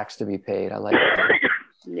a tax to be paid. I like that.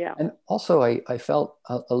 Yeah. And also I felt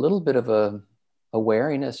a little bit of a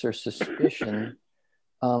wariness or suspicion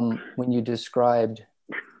when you described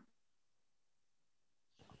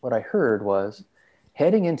what I heard was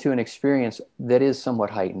heading into an experience that is somewhat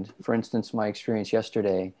heightened. For instance, my experience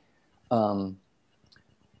yesterday, I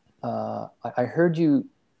heard you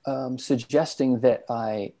suggesting that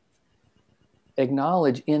I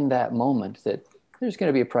acknowledge in that moment that there's going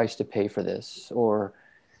to be a price to pay for this,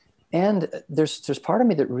 and there's part of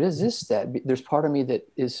me that resists that. There's part of me that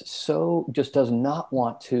is just does not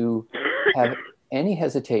want to have any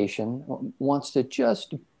hesitation, wants to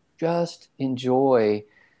just enjoy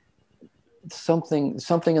something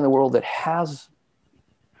in the world that has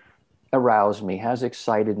aroused me, has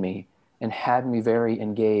excited me, and had me very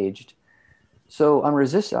engaged. So I'm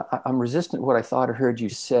resistant what I thought I heard you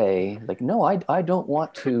say. Like, no, I don't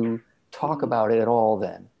want to talk about it at all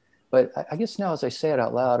then. But I guess now as I say it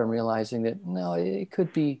out loud, I'm realizing that no, it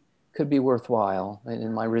could be worthwhile.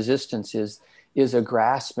 And my resistance is a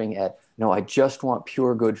grasping at, no, I just want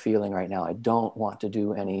pure good feeling right now. I don't want to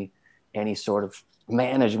do any sort of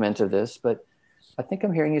management of this. But I think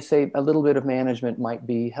I'm hearing you say a little bit of management might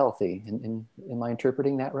be healthy. Am I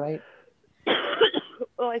interpreting that right?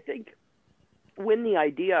 Well, I think when the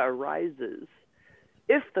idea arises,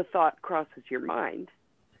 if the thought crosses your mind,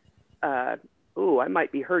 oh, I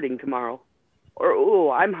might be hurting tomorrow, or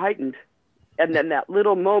oh, I'm heightened. And then that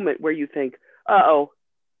little moment where you think, uh-oh,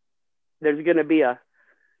 there's going to be a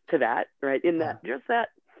to that, right? In that, just that,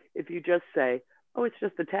 if you just say, oh, it's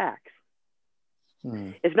just a tax.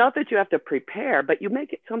 It's not that you have to prepare, but you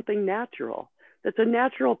make it something natural. That's a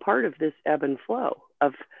natural part of this ebb and flow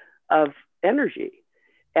of energy.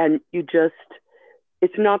 And you just,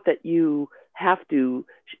 it's not that you have to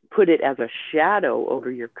put it as a shadow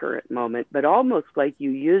over your current moment, but almost like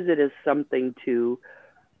you use it as something to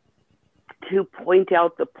point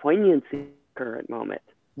out the poignancy of the current moment.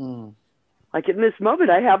 Like in this moment,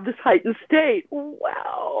 I have this heightened state.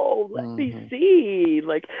 Wow, let me see.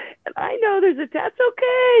 Like, and I know that's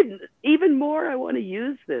okay. Even more, I want to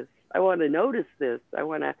use this. I want to notice this.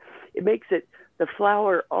 It makes it, the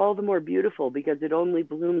flower, all the more beautiful because it only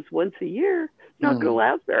blooms once a year. It's not going to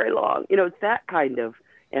last very long. It's that kind of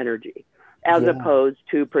energy, as opposed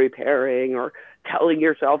to preparing or telling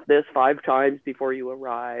yourself this 5 times before you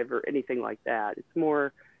arrive or anything like that.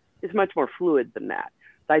 It's much more fluid than that.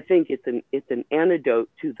 I think it's an antidote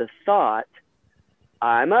to the thought,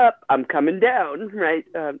 I'm up, I'm coming down, right?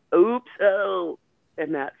 Oops, oh,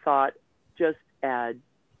 and that thought just adds,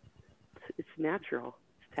 it's natural.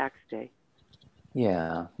 It's tax day.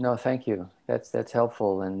 Yeah, no, thank you. That's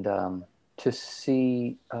helpful. And to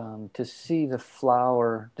see the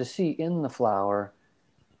flower, to see in the flower,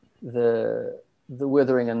 the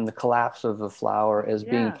withering and the collapse of the flower as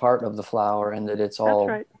being part of the flower, and that it's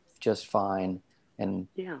all just fine. And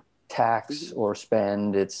tax or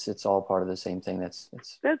spend, it's all part of the same thing. That's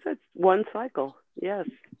one cycle. Yes.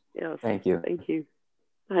 Thank you. Thank you.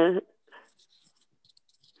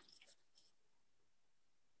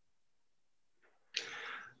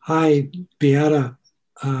 Hi, Beata.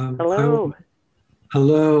 Hello.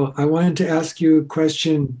 Hello. I wanted to ask you a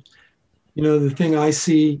question. The thing I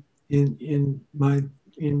see in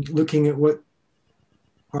looking at what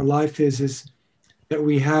our life is that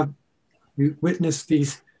we witness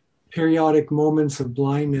these periodic moments of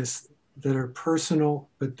blindness that are personal,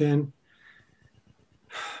 but then,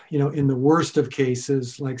 in the worst of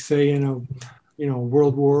cases, like say in a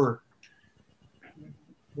World War,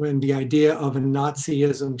 when the idea of a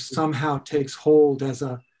Nazism somehow takes hold as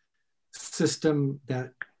a system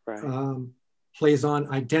that plays on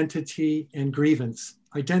identity and grievance.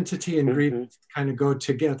 Identity and grievance kind of go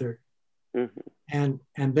together. And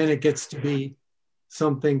then it gets to be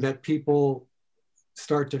something that people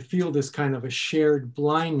start to feel this kind of a shared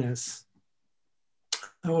blindness.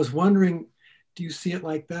 I was wondering, do you see it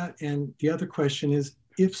like that? And the other question is,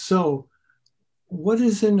 if so, what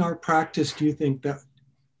is in our practice, do you think that,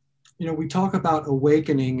 we talk about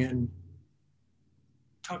awakening and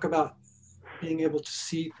talk about being able to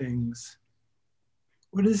see things.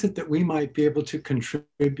 What is it that we might be able to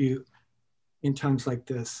contribute in times like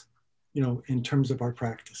this, in terms of our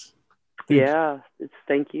practice?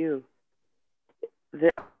 Thank you.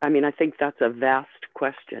 I think that's a vast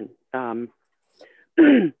question.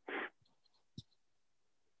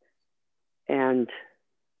 And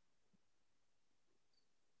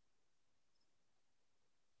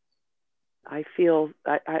I feel,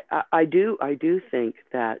 I do think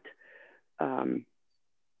that,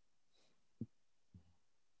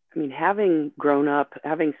 having grown up,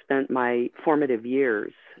 having spent my formative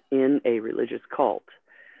years in a religious cult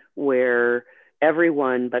where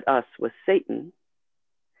everyone but us was Satan,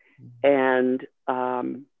 and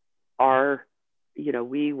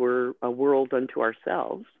we were a world unto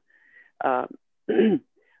ourselves.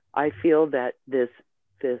 I feel that this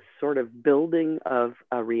sort of building of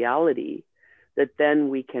a reality that then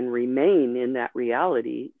we can remain in that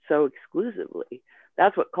reality so exclusively.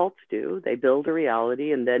 That's what cults do. They build a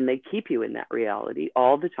reality and then they keep you in that reality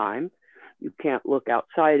all the time. You can't look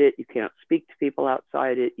outside it. You can't speak to people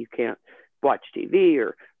outside it. You can't watch TV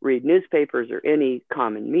or read newspapers or any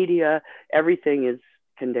common media. Everything is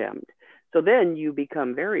condemned. So then you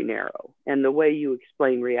become very narrow. And the way you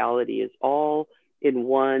explain reality is all in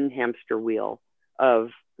one hamster wheel of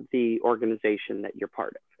the organization that you're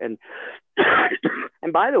part of. And,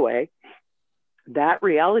 and by the way, that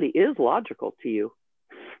reality is logical to you.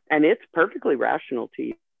 And it's perfectly rational to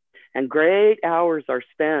you. And great hours are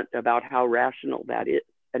spent about how rational that is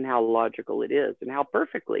and how logical it is and how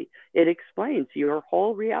perfectly it explains your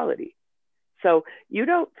whole reality. So you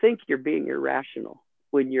don't think you're being irrational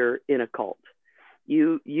when you're in a cult.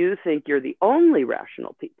 You think you're the only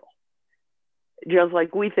rational people, just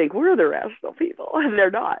like we think we're the rational people, and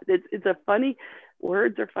they're not. It's a funny,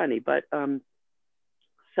 words are funny, but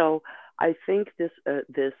so I think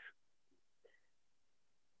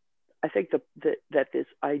I think that this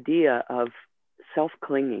idea of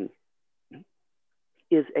self-clinging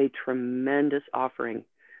is a tremendous offering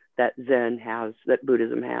that Zen has, that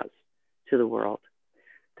Buddhism has to the world.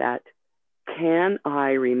 That can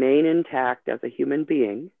I remain intact as a human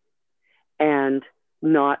being and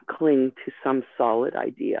not cling to some solid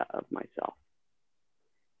idea of myself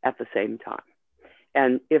at the same time?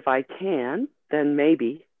 And if I can, then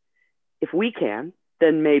maybe, if we can,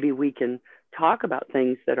 then maybe we can talk about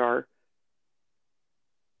things that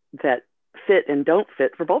fit and don't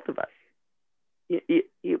fit for both of us.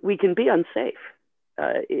 We can be unsafe,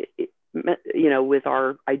 with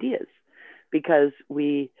our ideas, because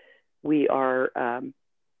we are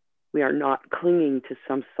not clinging to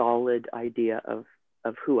some solid idea of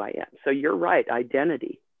who I am. So you're right,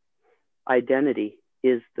 identity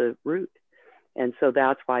is the root. And so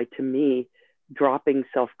that's why, to me, dropping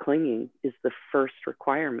self-clinging is the first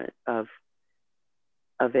requirement of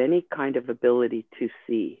any kind of ability to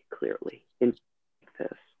see clearly in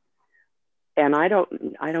this. And I don't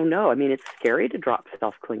know. I mean, it's scary to drop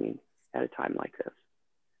self-clinging at a time like this.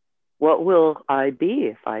 What will I be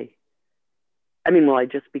if will I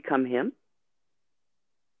just become him?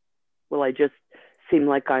 Will I just seem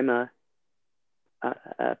like I'm a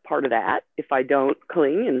part of that if I don't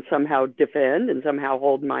cling and somehow defend and somehow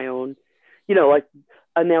hold my own, like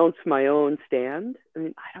announce my own stand? I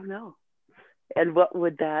mean, I don't know. And what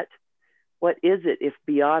is it if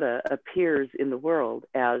Beata appears in the world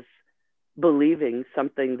as believing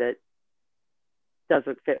something that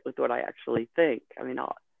doesn't fit with what I actually think? I mean,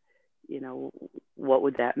 what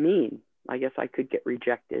would that mean? I guess I could get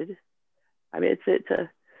rejected. I mean,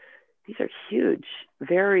 these are huge,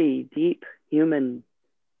 very deep human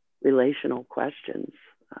relational questions.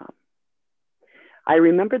 I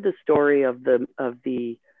remember the story of the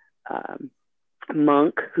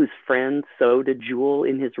monk whose friend sewed a jewel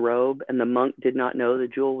in his robe, and the monk did not know the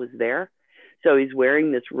jewel was there. So he's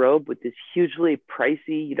wearing this robe with this hugely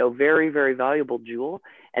pricey, very, very valuable jewel,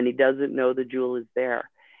 and he doesn't know the jewel is there.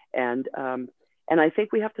 And I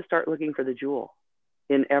think we have to start looking for the jewel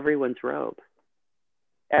in everyone's robe.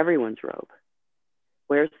 Everyone's robe.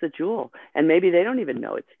 Where's the jewel? And maybe they don't even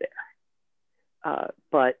know it's there.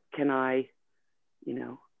 But can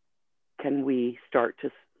we start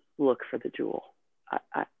to look for the jewel?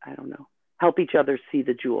 I don't know. Help each other see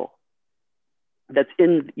the jewel that's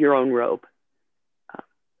in your own robe,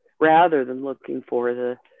 rather than looking for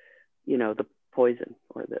the poison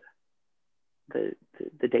or the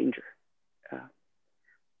danger.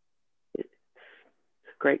 It's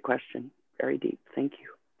a great question. Very deep. Thank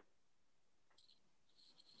you.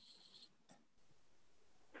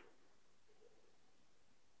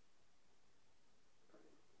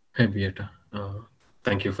 Hey, Beata.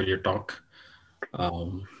 Thank you for your talk.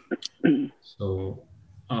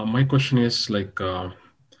 My question is,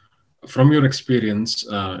 from your experience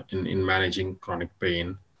in managing chronic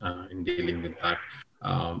pain, in dealing with that,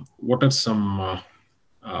 what are some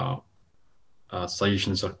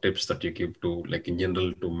suggestions or tips that you give to, in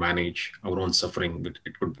general, to manage our own suffering?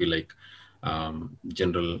 It could be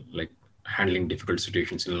general, handling difficult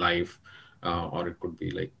situations in life, or it could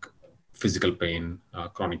be physical pain,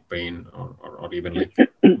 chronic pain, or even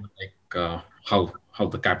how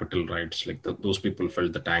the capital rights, those people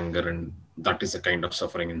felt that anger, and that is a kind of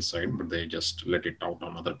suffering inside, but they just let it out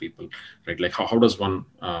on other people, right? How does one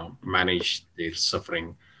manage their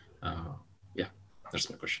suffering? That's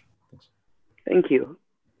my question. Thanks. Thank you.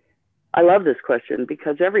 I love this question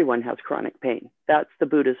because everyone has chronic pain. That's the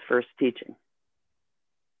Buddha's first teaching.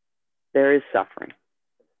 There is suffering.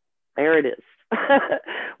 There it is.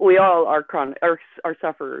 We all are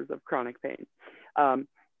sufferers of chronic pain.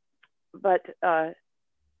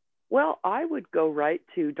 Well, I would go right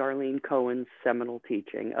to Darlene Cohen's seminal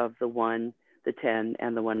teaching of the 1, the 10,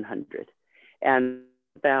 and the 100, and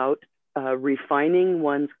about refining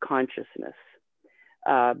one's consciousness.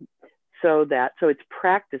 So it's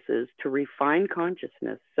practices to refine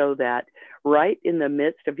consciousness so that right in the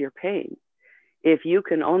midst of your pain, if you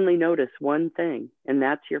can only notice one thing, and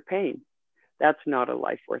that's your pain, that's not a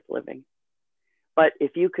life worth living. But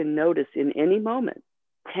if you can notice in any moment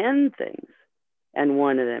 10 things, and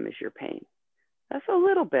one of them is your pain, that's a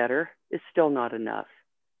little better. It's still not enough.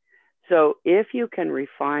 So if you can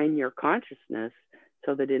refine your consciousness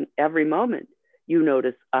so that in every moment you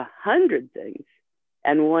notice 100 things,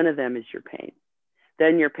 and one of them is your pain,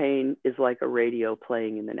 then your pain is like a radio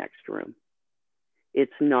playing in the next room.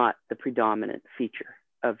 It's not the predominant feature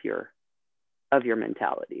of your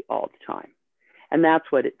mentality all the time. And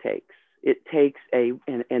that's what it takes. It takes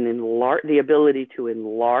the ability to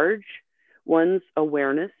enlarge one's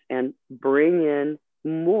awareness and bring in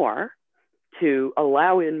more, to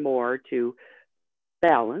allow in more to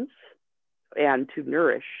balance and to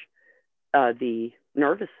nourish the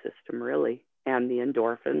nervous system, really, and the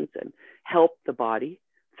endorphins, and help the body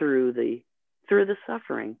through the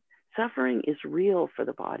suffering. Suffering is real for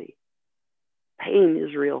the body. Pain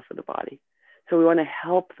is real for the body. So we want to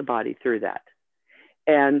help the body through that.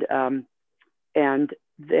 And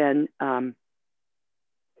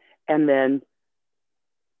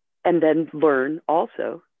then learn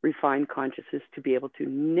also, refine consciousness to be able to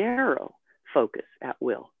narrow focus at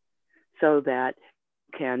will, so that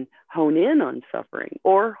you can hone in on suffering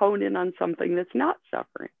or hone in on something that's not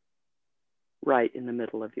suffering right in the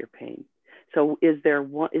middle of your pain. So is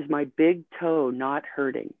my big toe not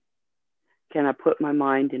hurting? Can I put my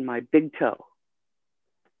mind in my big toe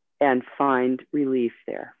and find relief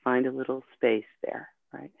there, find a little space there,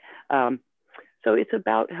 right? So it's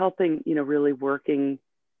about helping, really working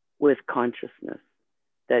with consciousness.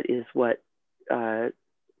 That is what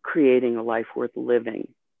creating a life worth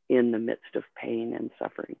living in the midst of pain and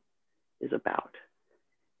suffering is about.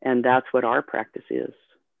 And that's what our practice is,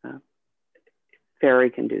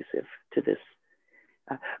 very conducive to this.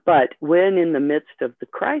 But when in the midst of the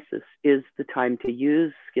crisis is the time to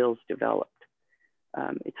use skills developed.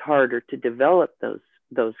 It's harder to develop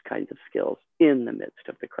those kinds of skills in the midst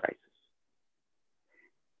of the crisis.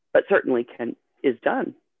 But certainly is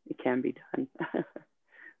done. It can be done.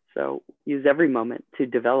 So use every moment to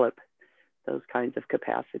develop those kinds of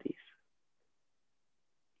capacities.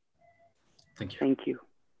 Thank you. Thank you.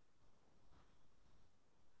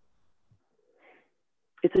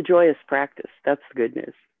 It's a joyous practice. That's the good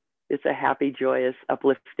news. It's a happy, joyous,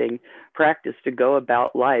 uplifting practice to go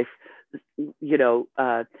about life,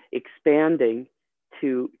 expanding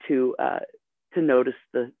to notice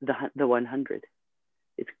the 100.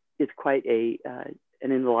 It's quite an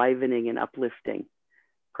enlivening and uplifting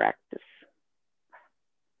practice.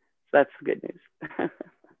 So that's the good news.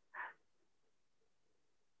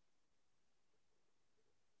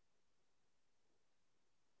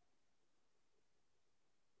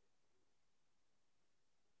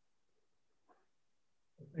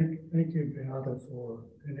 Thank you, Beata, for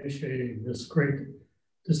initiating this great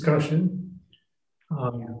discussion.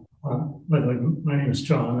 By the way, my name is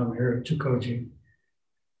John. I'm here at Jikoji.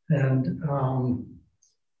 And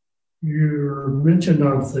your mention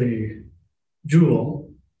of the jewel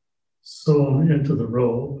sewn into the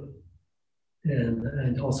robe,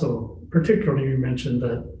 and also particularly you mentioned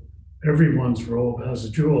that everyone's robe has a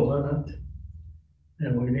jewel in it,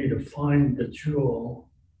 and we need to find the jewel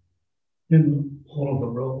in all of the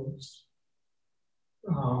robes.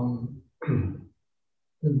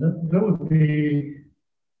 And that would be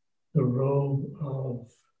the robe of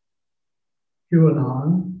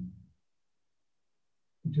QAnon,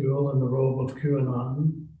 the jewel in the robe of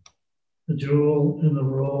QAnon, the jewel in the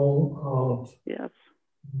role of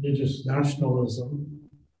religious nationalism,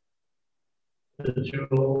 the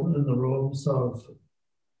jewel in the robes of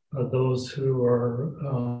those who are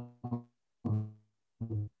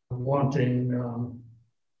wanting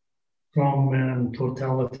strongman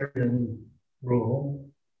totalitarian rule.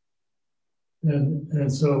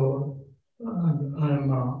 And so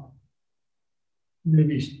I'm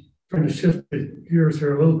maybe trying to shift the gears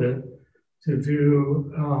here a little bit to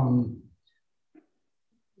view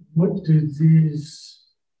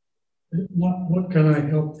what can I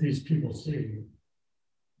help these people see?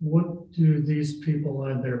 What do these people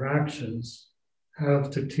and their actions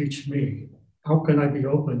have to teach me? How can I be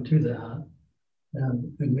open to that?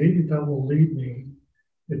 And maybe that will lead me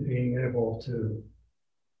to being able to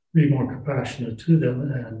be more compassionate to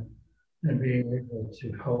them and being able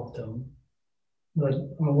to help them. But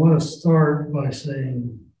I want to start by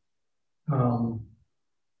saying,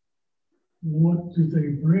 what do they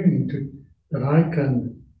bring that I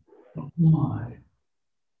can apply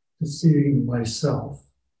to seeing myself?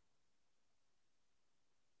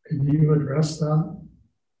 Can you address that?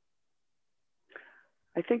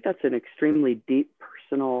 I think that's an extremely deep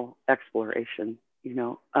personal exploration, you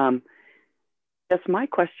know. Yes, my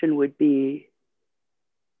question would be,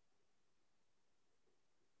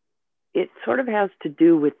 it sort of has to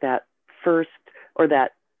do with that first, or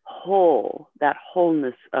that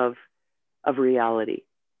wholeness of reality.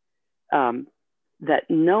 That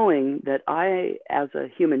knowing that I, as a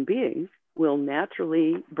human being, will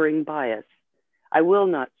naturally bring bias. I will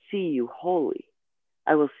not see you wholly.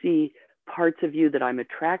 I will see parts of you that I'm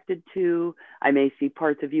attracted to. I may see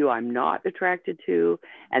parts of you I'm not attracted to.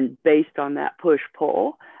 And based on that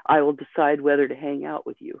push-pull, I will decide whether to hang out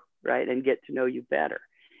with you, right? And get to know you better.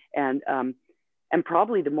 And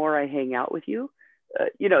probably the more I hang out with you,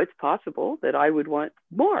 you know, it's possible that I would want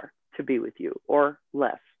more to be with you or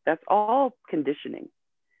less. That's all conditioning.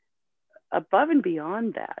 Above and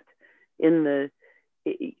beyond that,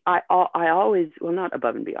 I always, well, not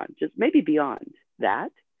above and beyond, just maybe beyond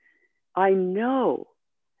that, I know,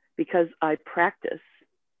 because I practice,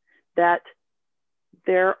 that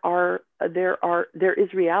there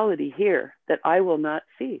is reality here that I will not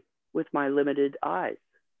see with my limited eyes.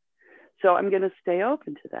 So I'm going to stay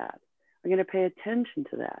open to that. I'm going to pay attention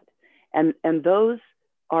to that. And those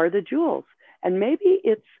are the jewels. And maybe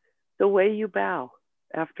it's the way you bow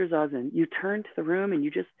after Zazen. You turn to the room and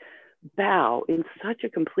you just bow in such a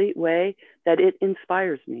complete way that it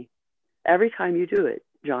inspires me. Every time you do it,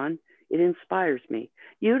 John, it inspires me.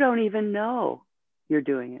 You don't even know you're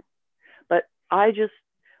doing it. But I just,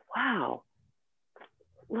 wow,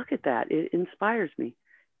 look at that. It inspires me.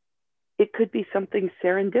 It could be something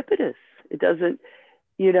serendipitous. It doesn't,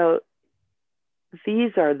 you know,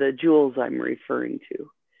 these are the jewels I'm referring to.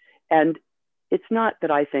 And it's not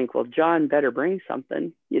that I think, well, John better bring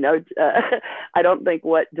something, you know. I don't think,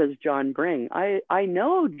 what does John bring? I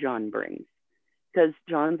know John brings, because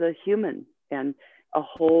John's a human and a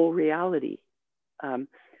whole reality,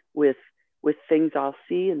 with things I'll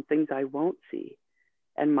see and things I won't see.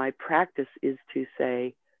 And my practice is to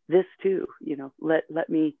say this too, you know, let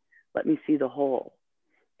me see the whole,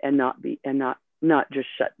 and not just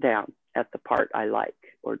shut down at the part I like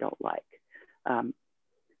or don't like.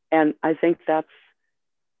 And I think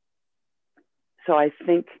so I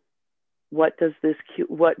think,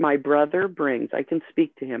 what my brother brings, I can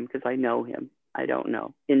speak to him because I know him. I don't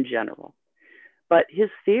know in general, but his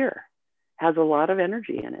fear has a lot of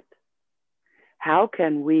energy in it. How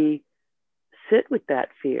can we sit with that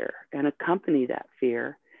fear and accompany that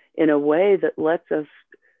fear in a way that lets us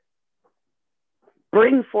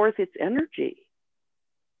bring forth its energy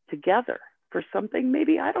together for something,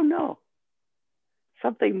 maybe, I don't know,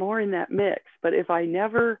 something more in that mix. But if I'm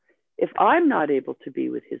not able to be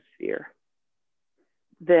with his fear,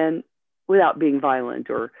 then, without being violent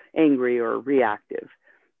or angry or reactive,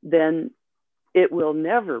 then it will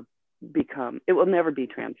never be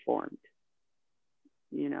transformed,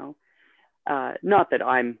 you know. Not that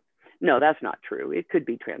no, that's not true. It could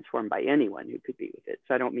be transformed by anyone who could be with it.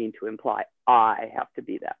 So I don't mean to imply I have to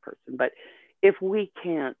be that person. But if we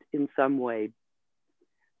can't in some way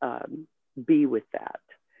be with that,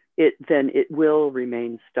 then it will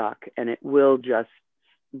remain stuck, and it will just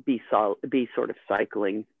be sort of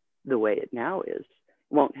cycling the way it now is.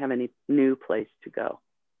 Won't have any new place to go.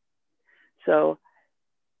 So,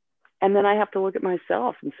 and then I have to look at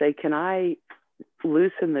myself and say, can I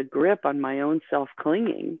loosen the grip on my own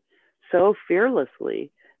self-clinging so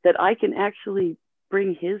fearlessly that I can actually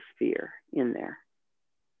bring his fear in there?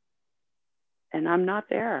 And I'm not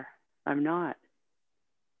there. I'm not.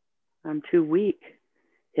 I'm too weak.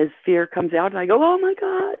 His fear comes out and I go, oh my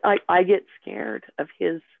God. I get scared of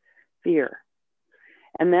his fear.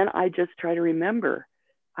 And then I just try to remember,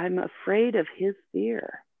 I'm afraid of his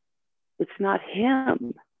fear. It's not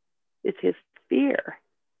him. It's his fear.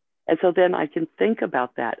 And so then I can think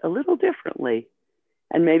about that a little differently.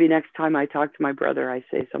 And maybe next time I talk to my brother, I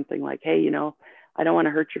say something like, hey, you know, I don't want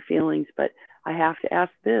to hurt your feelings, but I have to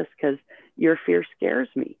ask this because your fear scares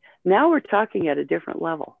me. Now we're talking at a different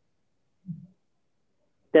level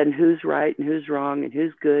than who's right and who's wrong and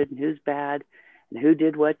who's good and who's bad and who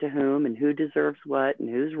did what to whom and who deserves what and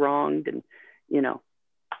who's wronged, and, you know,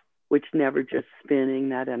 which never just spinning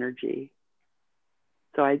that energy.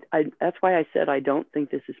 So I that's why I said I don't think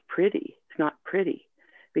this is pretty. It's not pretty,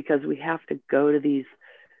 because we have to go to these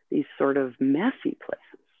sort of messy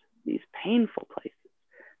places, these painful places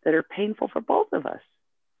that are painful for both of us.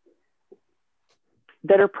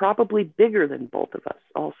 that are probably bigger than both of us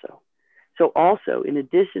also. So also, in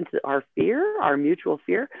addition to our fear, our mutual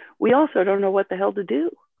fear, we also don't know what the hell to do.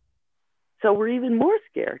 So we're even more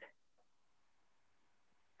scared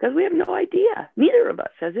because we have no idea. Neither of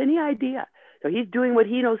us has any idea. So he's doing what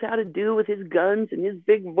he knows how to do with his guns and his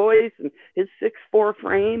big voice and his 6'4"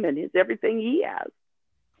 frame and his everything he has,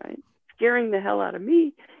 right? Scaring the hell out of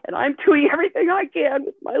me. And I'm doing everything I can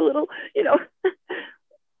with my little,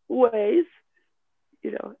 ways,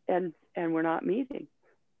 and we're not meeting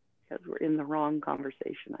because we're in the wrong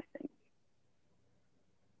conversation, I think.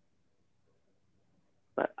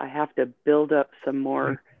 But I have to build up some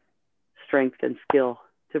more strength and skill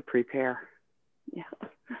to prepare. Yeah.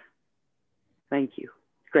 Thank you.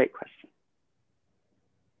 Great question.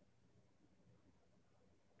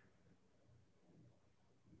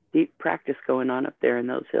 Deep practice going on up there in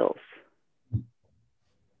those hills.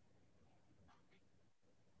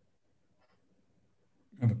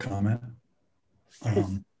 I have a comment.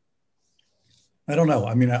 I don't know.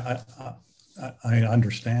 I mean, I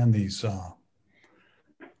understand these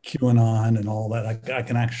QAnon and all that. I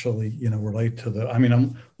can actually, relate to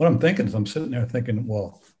what I'm thinking is I'm sitting there thinking,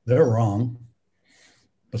 well, they're wrong,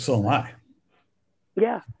 but so am I.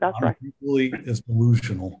 Yeah, that's right. Equally as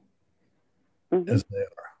delusional as they are.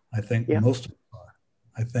 I think most of them are.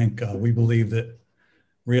 I think we believe that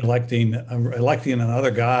electing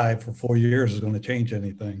another guy for 4 years is going to change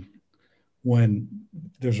anything. When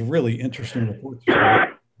there's a really interesting report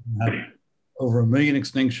that had over 1 million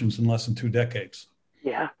extinctions in less than 2 decades.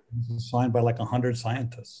 Yeah. This is signed by like 100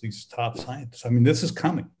 scientists, these top scientists. I mean, this is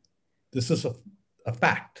coming. This is a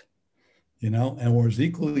fact, and we're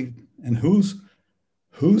equally, and who's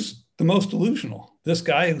the most delusional? This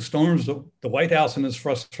guy who storms the White House in his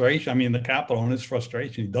frustration, the Capitol in his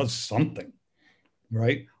frustration, he does something,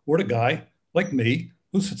 right? Or the guy like me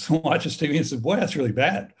who sits and watches TV and says, boy, that's really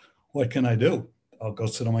bad. What can I do? I'll go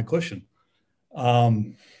sit on my cushion.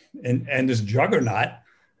 And this juggernaut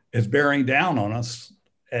is bearing down on us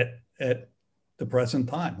at the present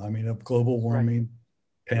time. Of global warming,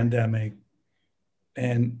 pandemic,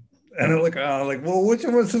 and I'm like, well, which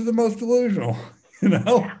of us is the most delusional?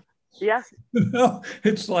 Yeah.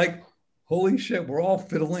 It's like, holy shit, we're all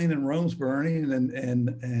fiddling and Rome's burning,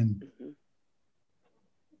 and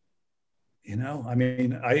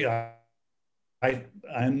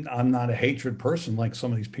I'm not a hatred person like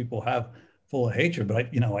some of these people have, full of hatred, but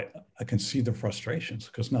I can see their frustrations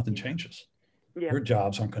because nothing changes. Yeah. Their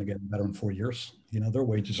jobs aren't going to get better in 4 years. Their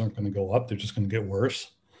wages aren't going to go up. They're just going to get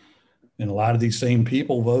worse. And a lot of these same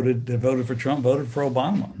people voted for Trump, voted for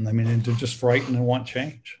Obama. And they're just frightened and want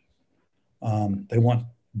change. They want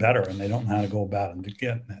better and they don't know how to go about it to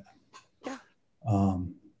get it. Yeah.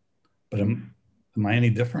 But am I any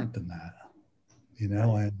different than that? I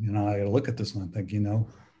got to look at this and I think,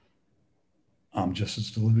 I'm just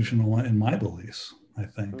as delusional in my beliefs, I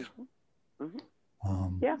think.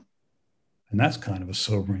 Yeah. And that's kind of a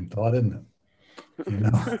sobering thought, isn't it?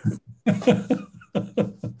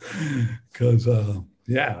 Because, I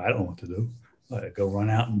don't know what to do. I go run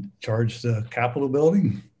out and charge the Capitol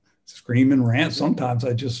building, scream and rant. Sometimes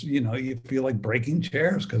I just, you feel like breaking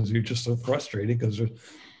chairs because you're just so frustrated because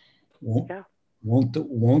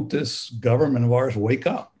won't this government of ours wake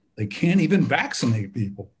up? They can't even vaccinate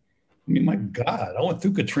people. My God, I went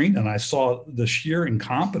through Katrina and I saw the sheer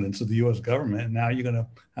incompetence of the U.S. government. And now you're going to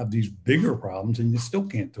have these bigger problems and you still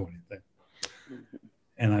can't do anything.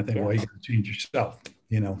 And I think, well, you got to change yourself.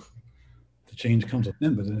 The change comes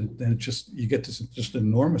within, but then you get this just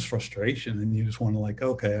enormous frustration and you just want to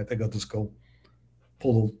okay, I think I'll just go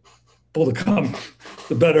pull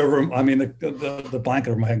the bed over, the blanket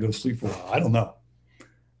over my head and go to sleep for a while. I don't know.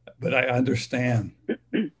 But I understand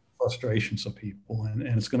frustrations of people and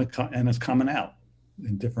it's going to come and it's coming out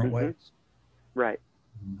in different ways. Right.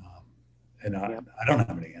 And I don't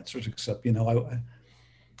have any answers except,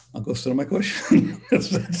 I'll go sit on my cushion.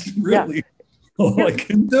 that's really all I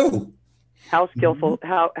can do. How skillful,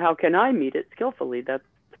 how can I meet it skillfully? That's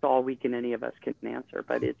all any of us can answer,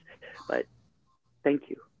 but thank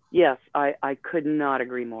you. Yes, I could not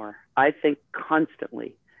agree more. I think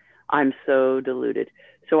constantly I'm so deluded.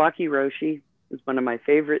 Soaki Roshi is one of my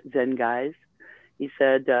favorite Zen guys. He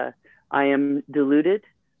said, I am deluded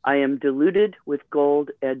with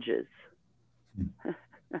gold edges.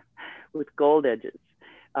 With gold edges.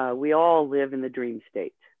 We all live in the dream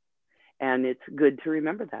state. And it's good to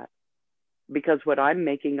remember that. Because what I'm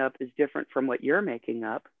making up is different from what you're making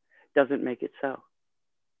up, doesn't make it so.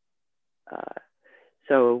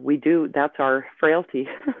 So that's our frailty.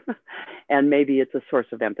 And maybe it's a source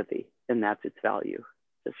of empathy, and that's its value.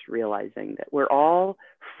 Just realizing that we're all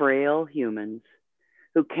frail humans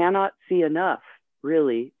who cannot see enough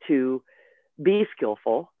really to be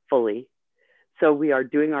skillful fully. So we are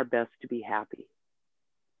doing our best to be happy.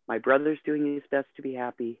 My brother's doing his best to be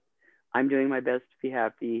happy. I'm doing my best to be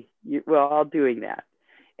happy. We're all doing that.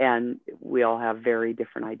 And we all have very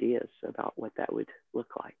different ideas about what that would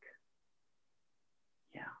look like.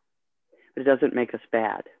 Yeah. But it doesn't make us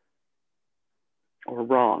bad or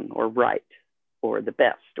wrong or right or the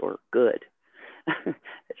best or good. It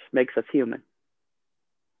just makes us human.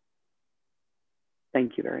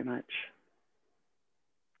 Thank you very much.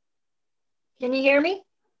 Can you hear me?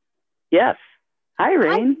 Yes. Hi,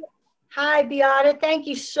 Rain. Hi, Beata. Thank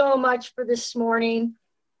you so much for this morning.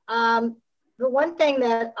 The one thing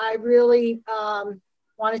that I really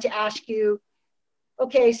wanted to ask you,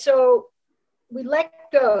 okay, so we let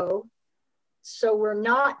go, so we're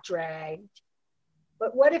not dragged,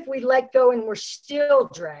 but what if we let go and we're still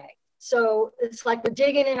dragged? So it's like we're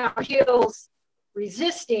digging in our heels,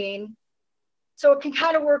 resisting. So it can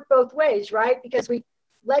kind of work both ways, right? Because we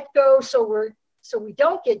let go so we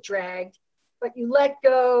don't get dragged, but you let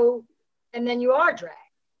go and then you are dragged.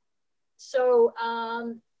 So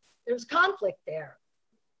there's conflict there.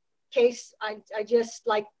 Case, I just,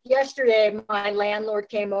 like yesterday, my landlord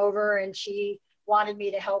came over and she wanted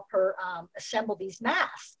me to help her assemble these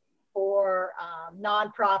masks for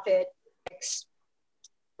nonprofit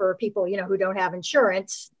for people, you know, who don't have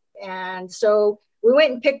insurance. And so we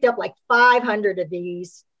went and picked up like 500 of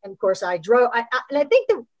these. And of course I drove, and I think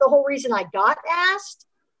the whole reason I got asked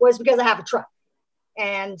was because I have a truck.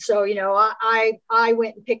 And so, you know, I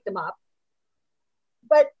went and picked them up.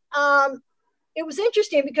 But it was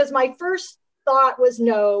interesting because my first thought was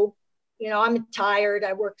no, you know, I'm tired.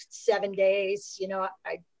 I worked 7 days, you know,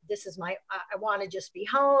 I want to just be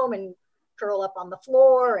home and curl up on the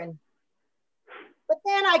floor. But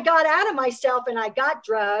then I got out of myself and I got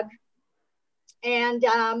drugged. And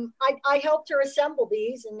I helped her assemble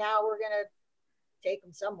these, and now we're going to take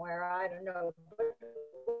them somewhere. I don't know.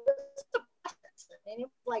 And it was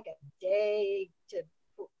like a day to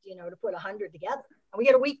put 100 together. And we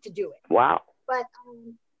had a week to do it. Wow. But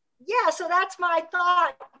yeah, so that's my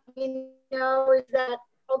thought, you know, is that,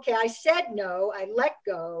 okay, I said no, I let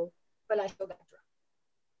go, but I still got drugged.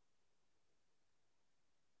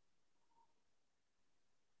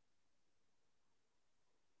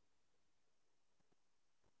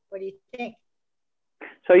 What do you think?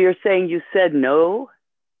 So you're saying you said no?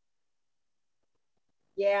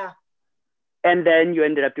 Yeah. And then you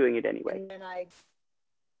ended up doing it anyway. And then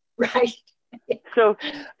right. So,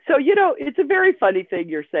 you know, it's a very funny thing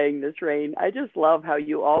you're saying this, Rain. I just love how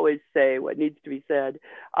you always say what needs to be said.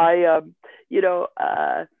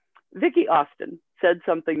 Vicki Austin said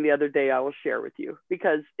something the other day I will share with you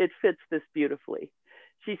because it fits this beautifully.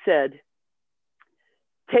 She said,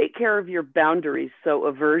 take care of your boundaries so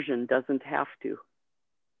aversion doesn't have to.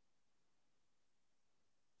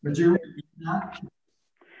 Would you repeat that?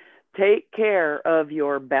 Take care of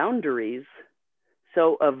your boundaries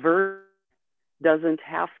so aversion doesn't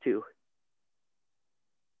have to.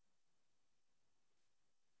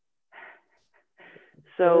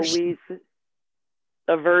 So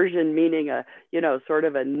aversion meaning sort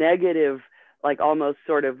of a negative, like almost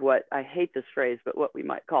sort of what, I hate this phrase, but what we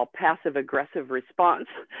might call passive aggressive response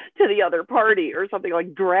to the other party, or something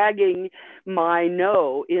like dragging my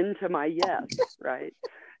no into my yes, right?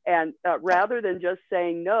 And rather than just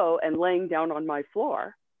saying no and laying down on my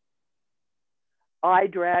floor, I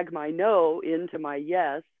drag my no into my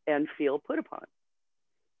yes and feel put upon.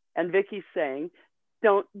 And Vicki's saying,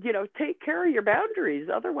 don't, take care of your boundaries.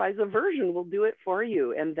 Otherwise, aversion will do it for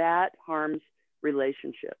you. And that harms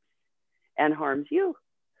relationships and harms you.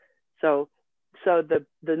 So the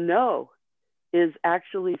no is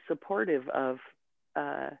actually supportive of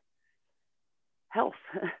health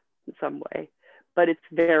in some way. But it's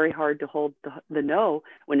very hard to hold the no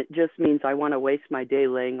when it just means I want to waste my day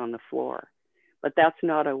laying on the floor. But that's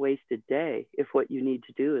not a wasted day if what you need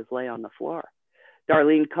to do is lay on the floor.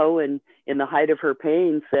 Darlene Cohen, in the height of her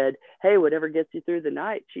pain, said, hey, whatever gets you through the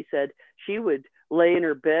night. She said she would lay in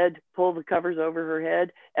her bed, pull the covers over her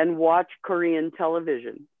head, and watch Korean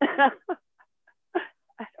television. I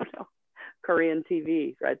don't know. Korean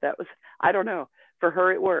TV, right? That was, I don't know. For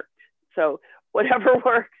her, it worked. So whatever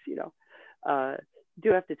works, do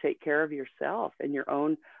have to take care of yourself and your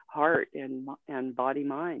own heart and body,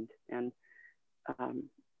 mind. And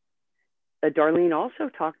Darlene also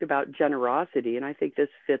talked about generosity, and I think this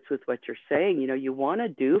fits with what you're saying. You want to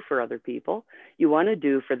do for other people. You want to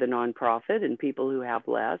do for the nonprofit and people who have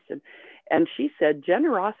less. And she said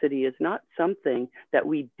generosity is not something that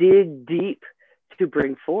we dig deep to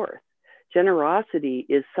bring forth. Generosity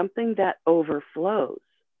is something that overflows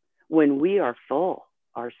when we are full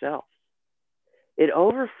ourselves. It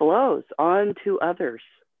overflows onto others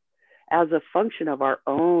as a function of our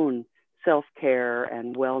own self-care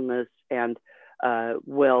and wellness and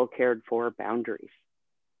well cared for boundaries.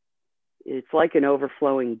 It's like an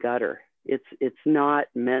overflowing gutter. It's not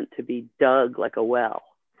meant to be dug like a well.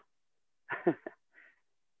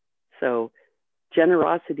 So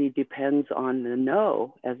generosity depends on the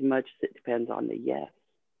no as much as it depends on the yes.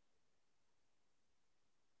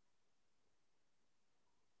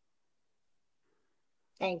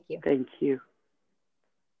 Thank you. Thank you.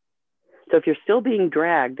 So if you're still being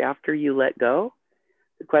dragged after you let go,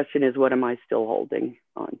 the question is, what am I still holding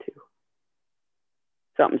on to?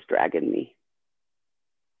 Something's dragging me.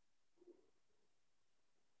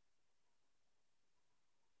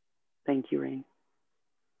 Thank you, Rain.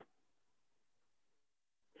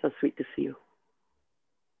 So sweet to see you.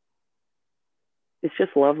 It's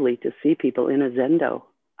just lovely to see people in a Zendo.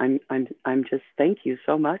 I'm just, thank you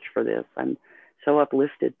so much for this. I'm so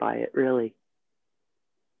uplifted by it, really.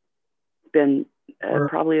 It's been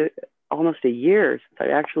probably almost a year since I've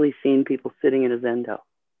actually seen people sitting in a Zendo.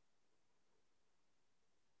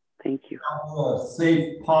 Thank you. A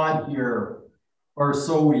safe pod here, or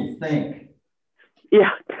so we think. Yeah.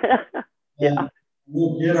 Yeah.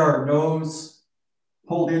 We'll get our nose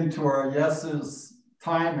pulled into our yeses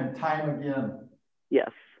time and time again. Yes.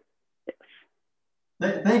 Yes.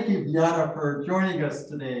 Thank you, Beata, for joining us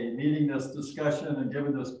today, leading this discussion and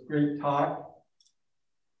giving this great talk.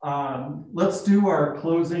 Let's do our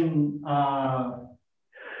closing. Oh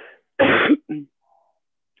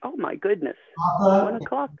my goodness. 1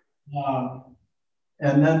 o'clock.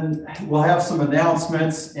 And then we'll have some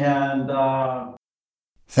announcements and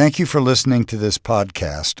Thank you for listening to this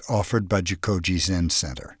podcast offered by Jikoji Zen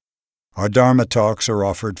Center. Our Dharma talks are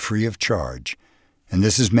offered free of charge, and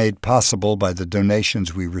this is made possible by the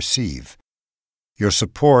donations we receive. Your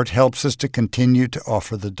support helps us to continue to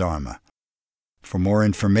offer the Dharma. For more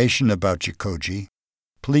information about Jikoji,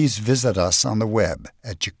 please visit us on the web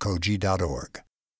at jikoji.org.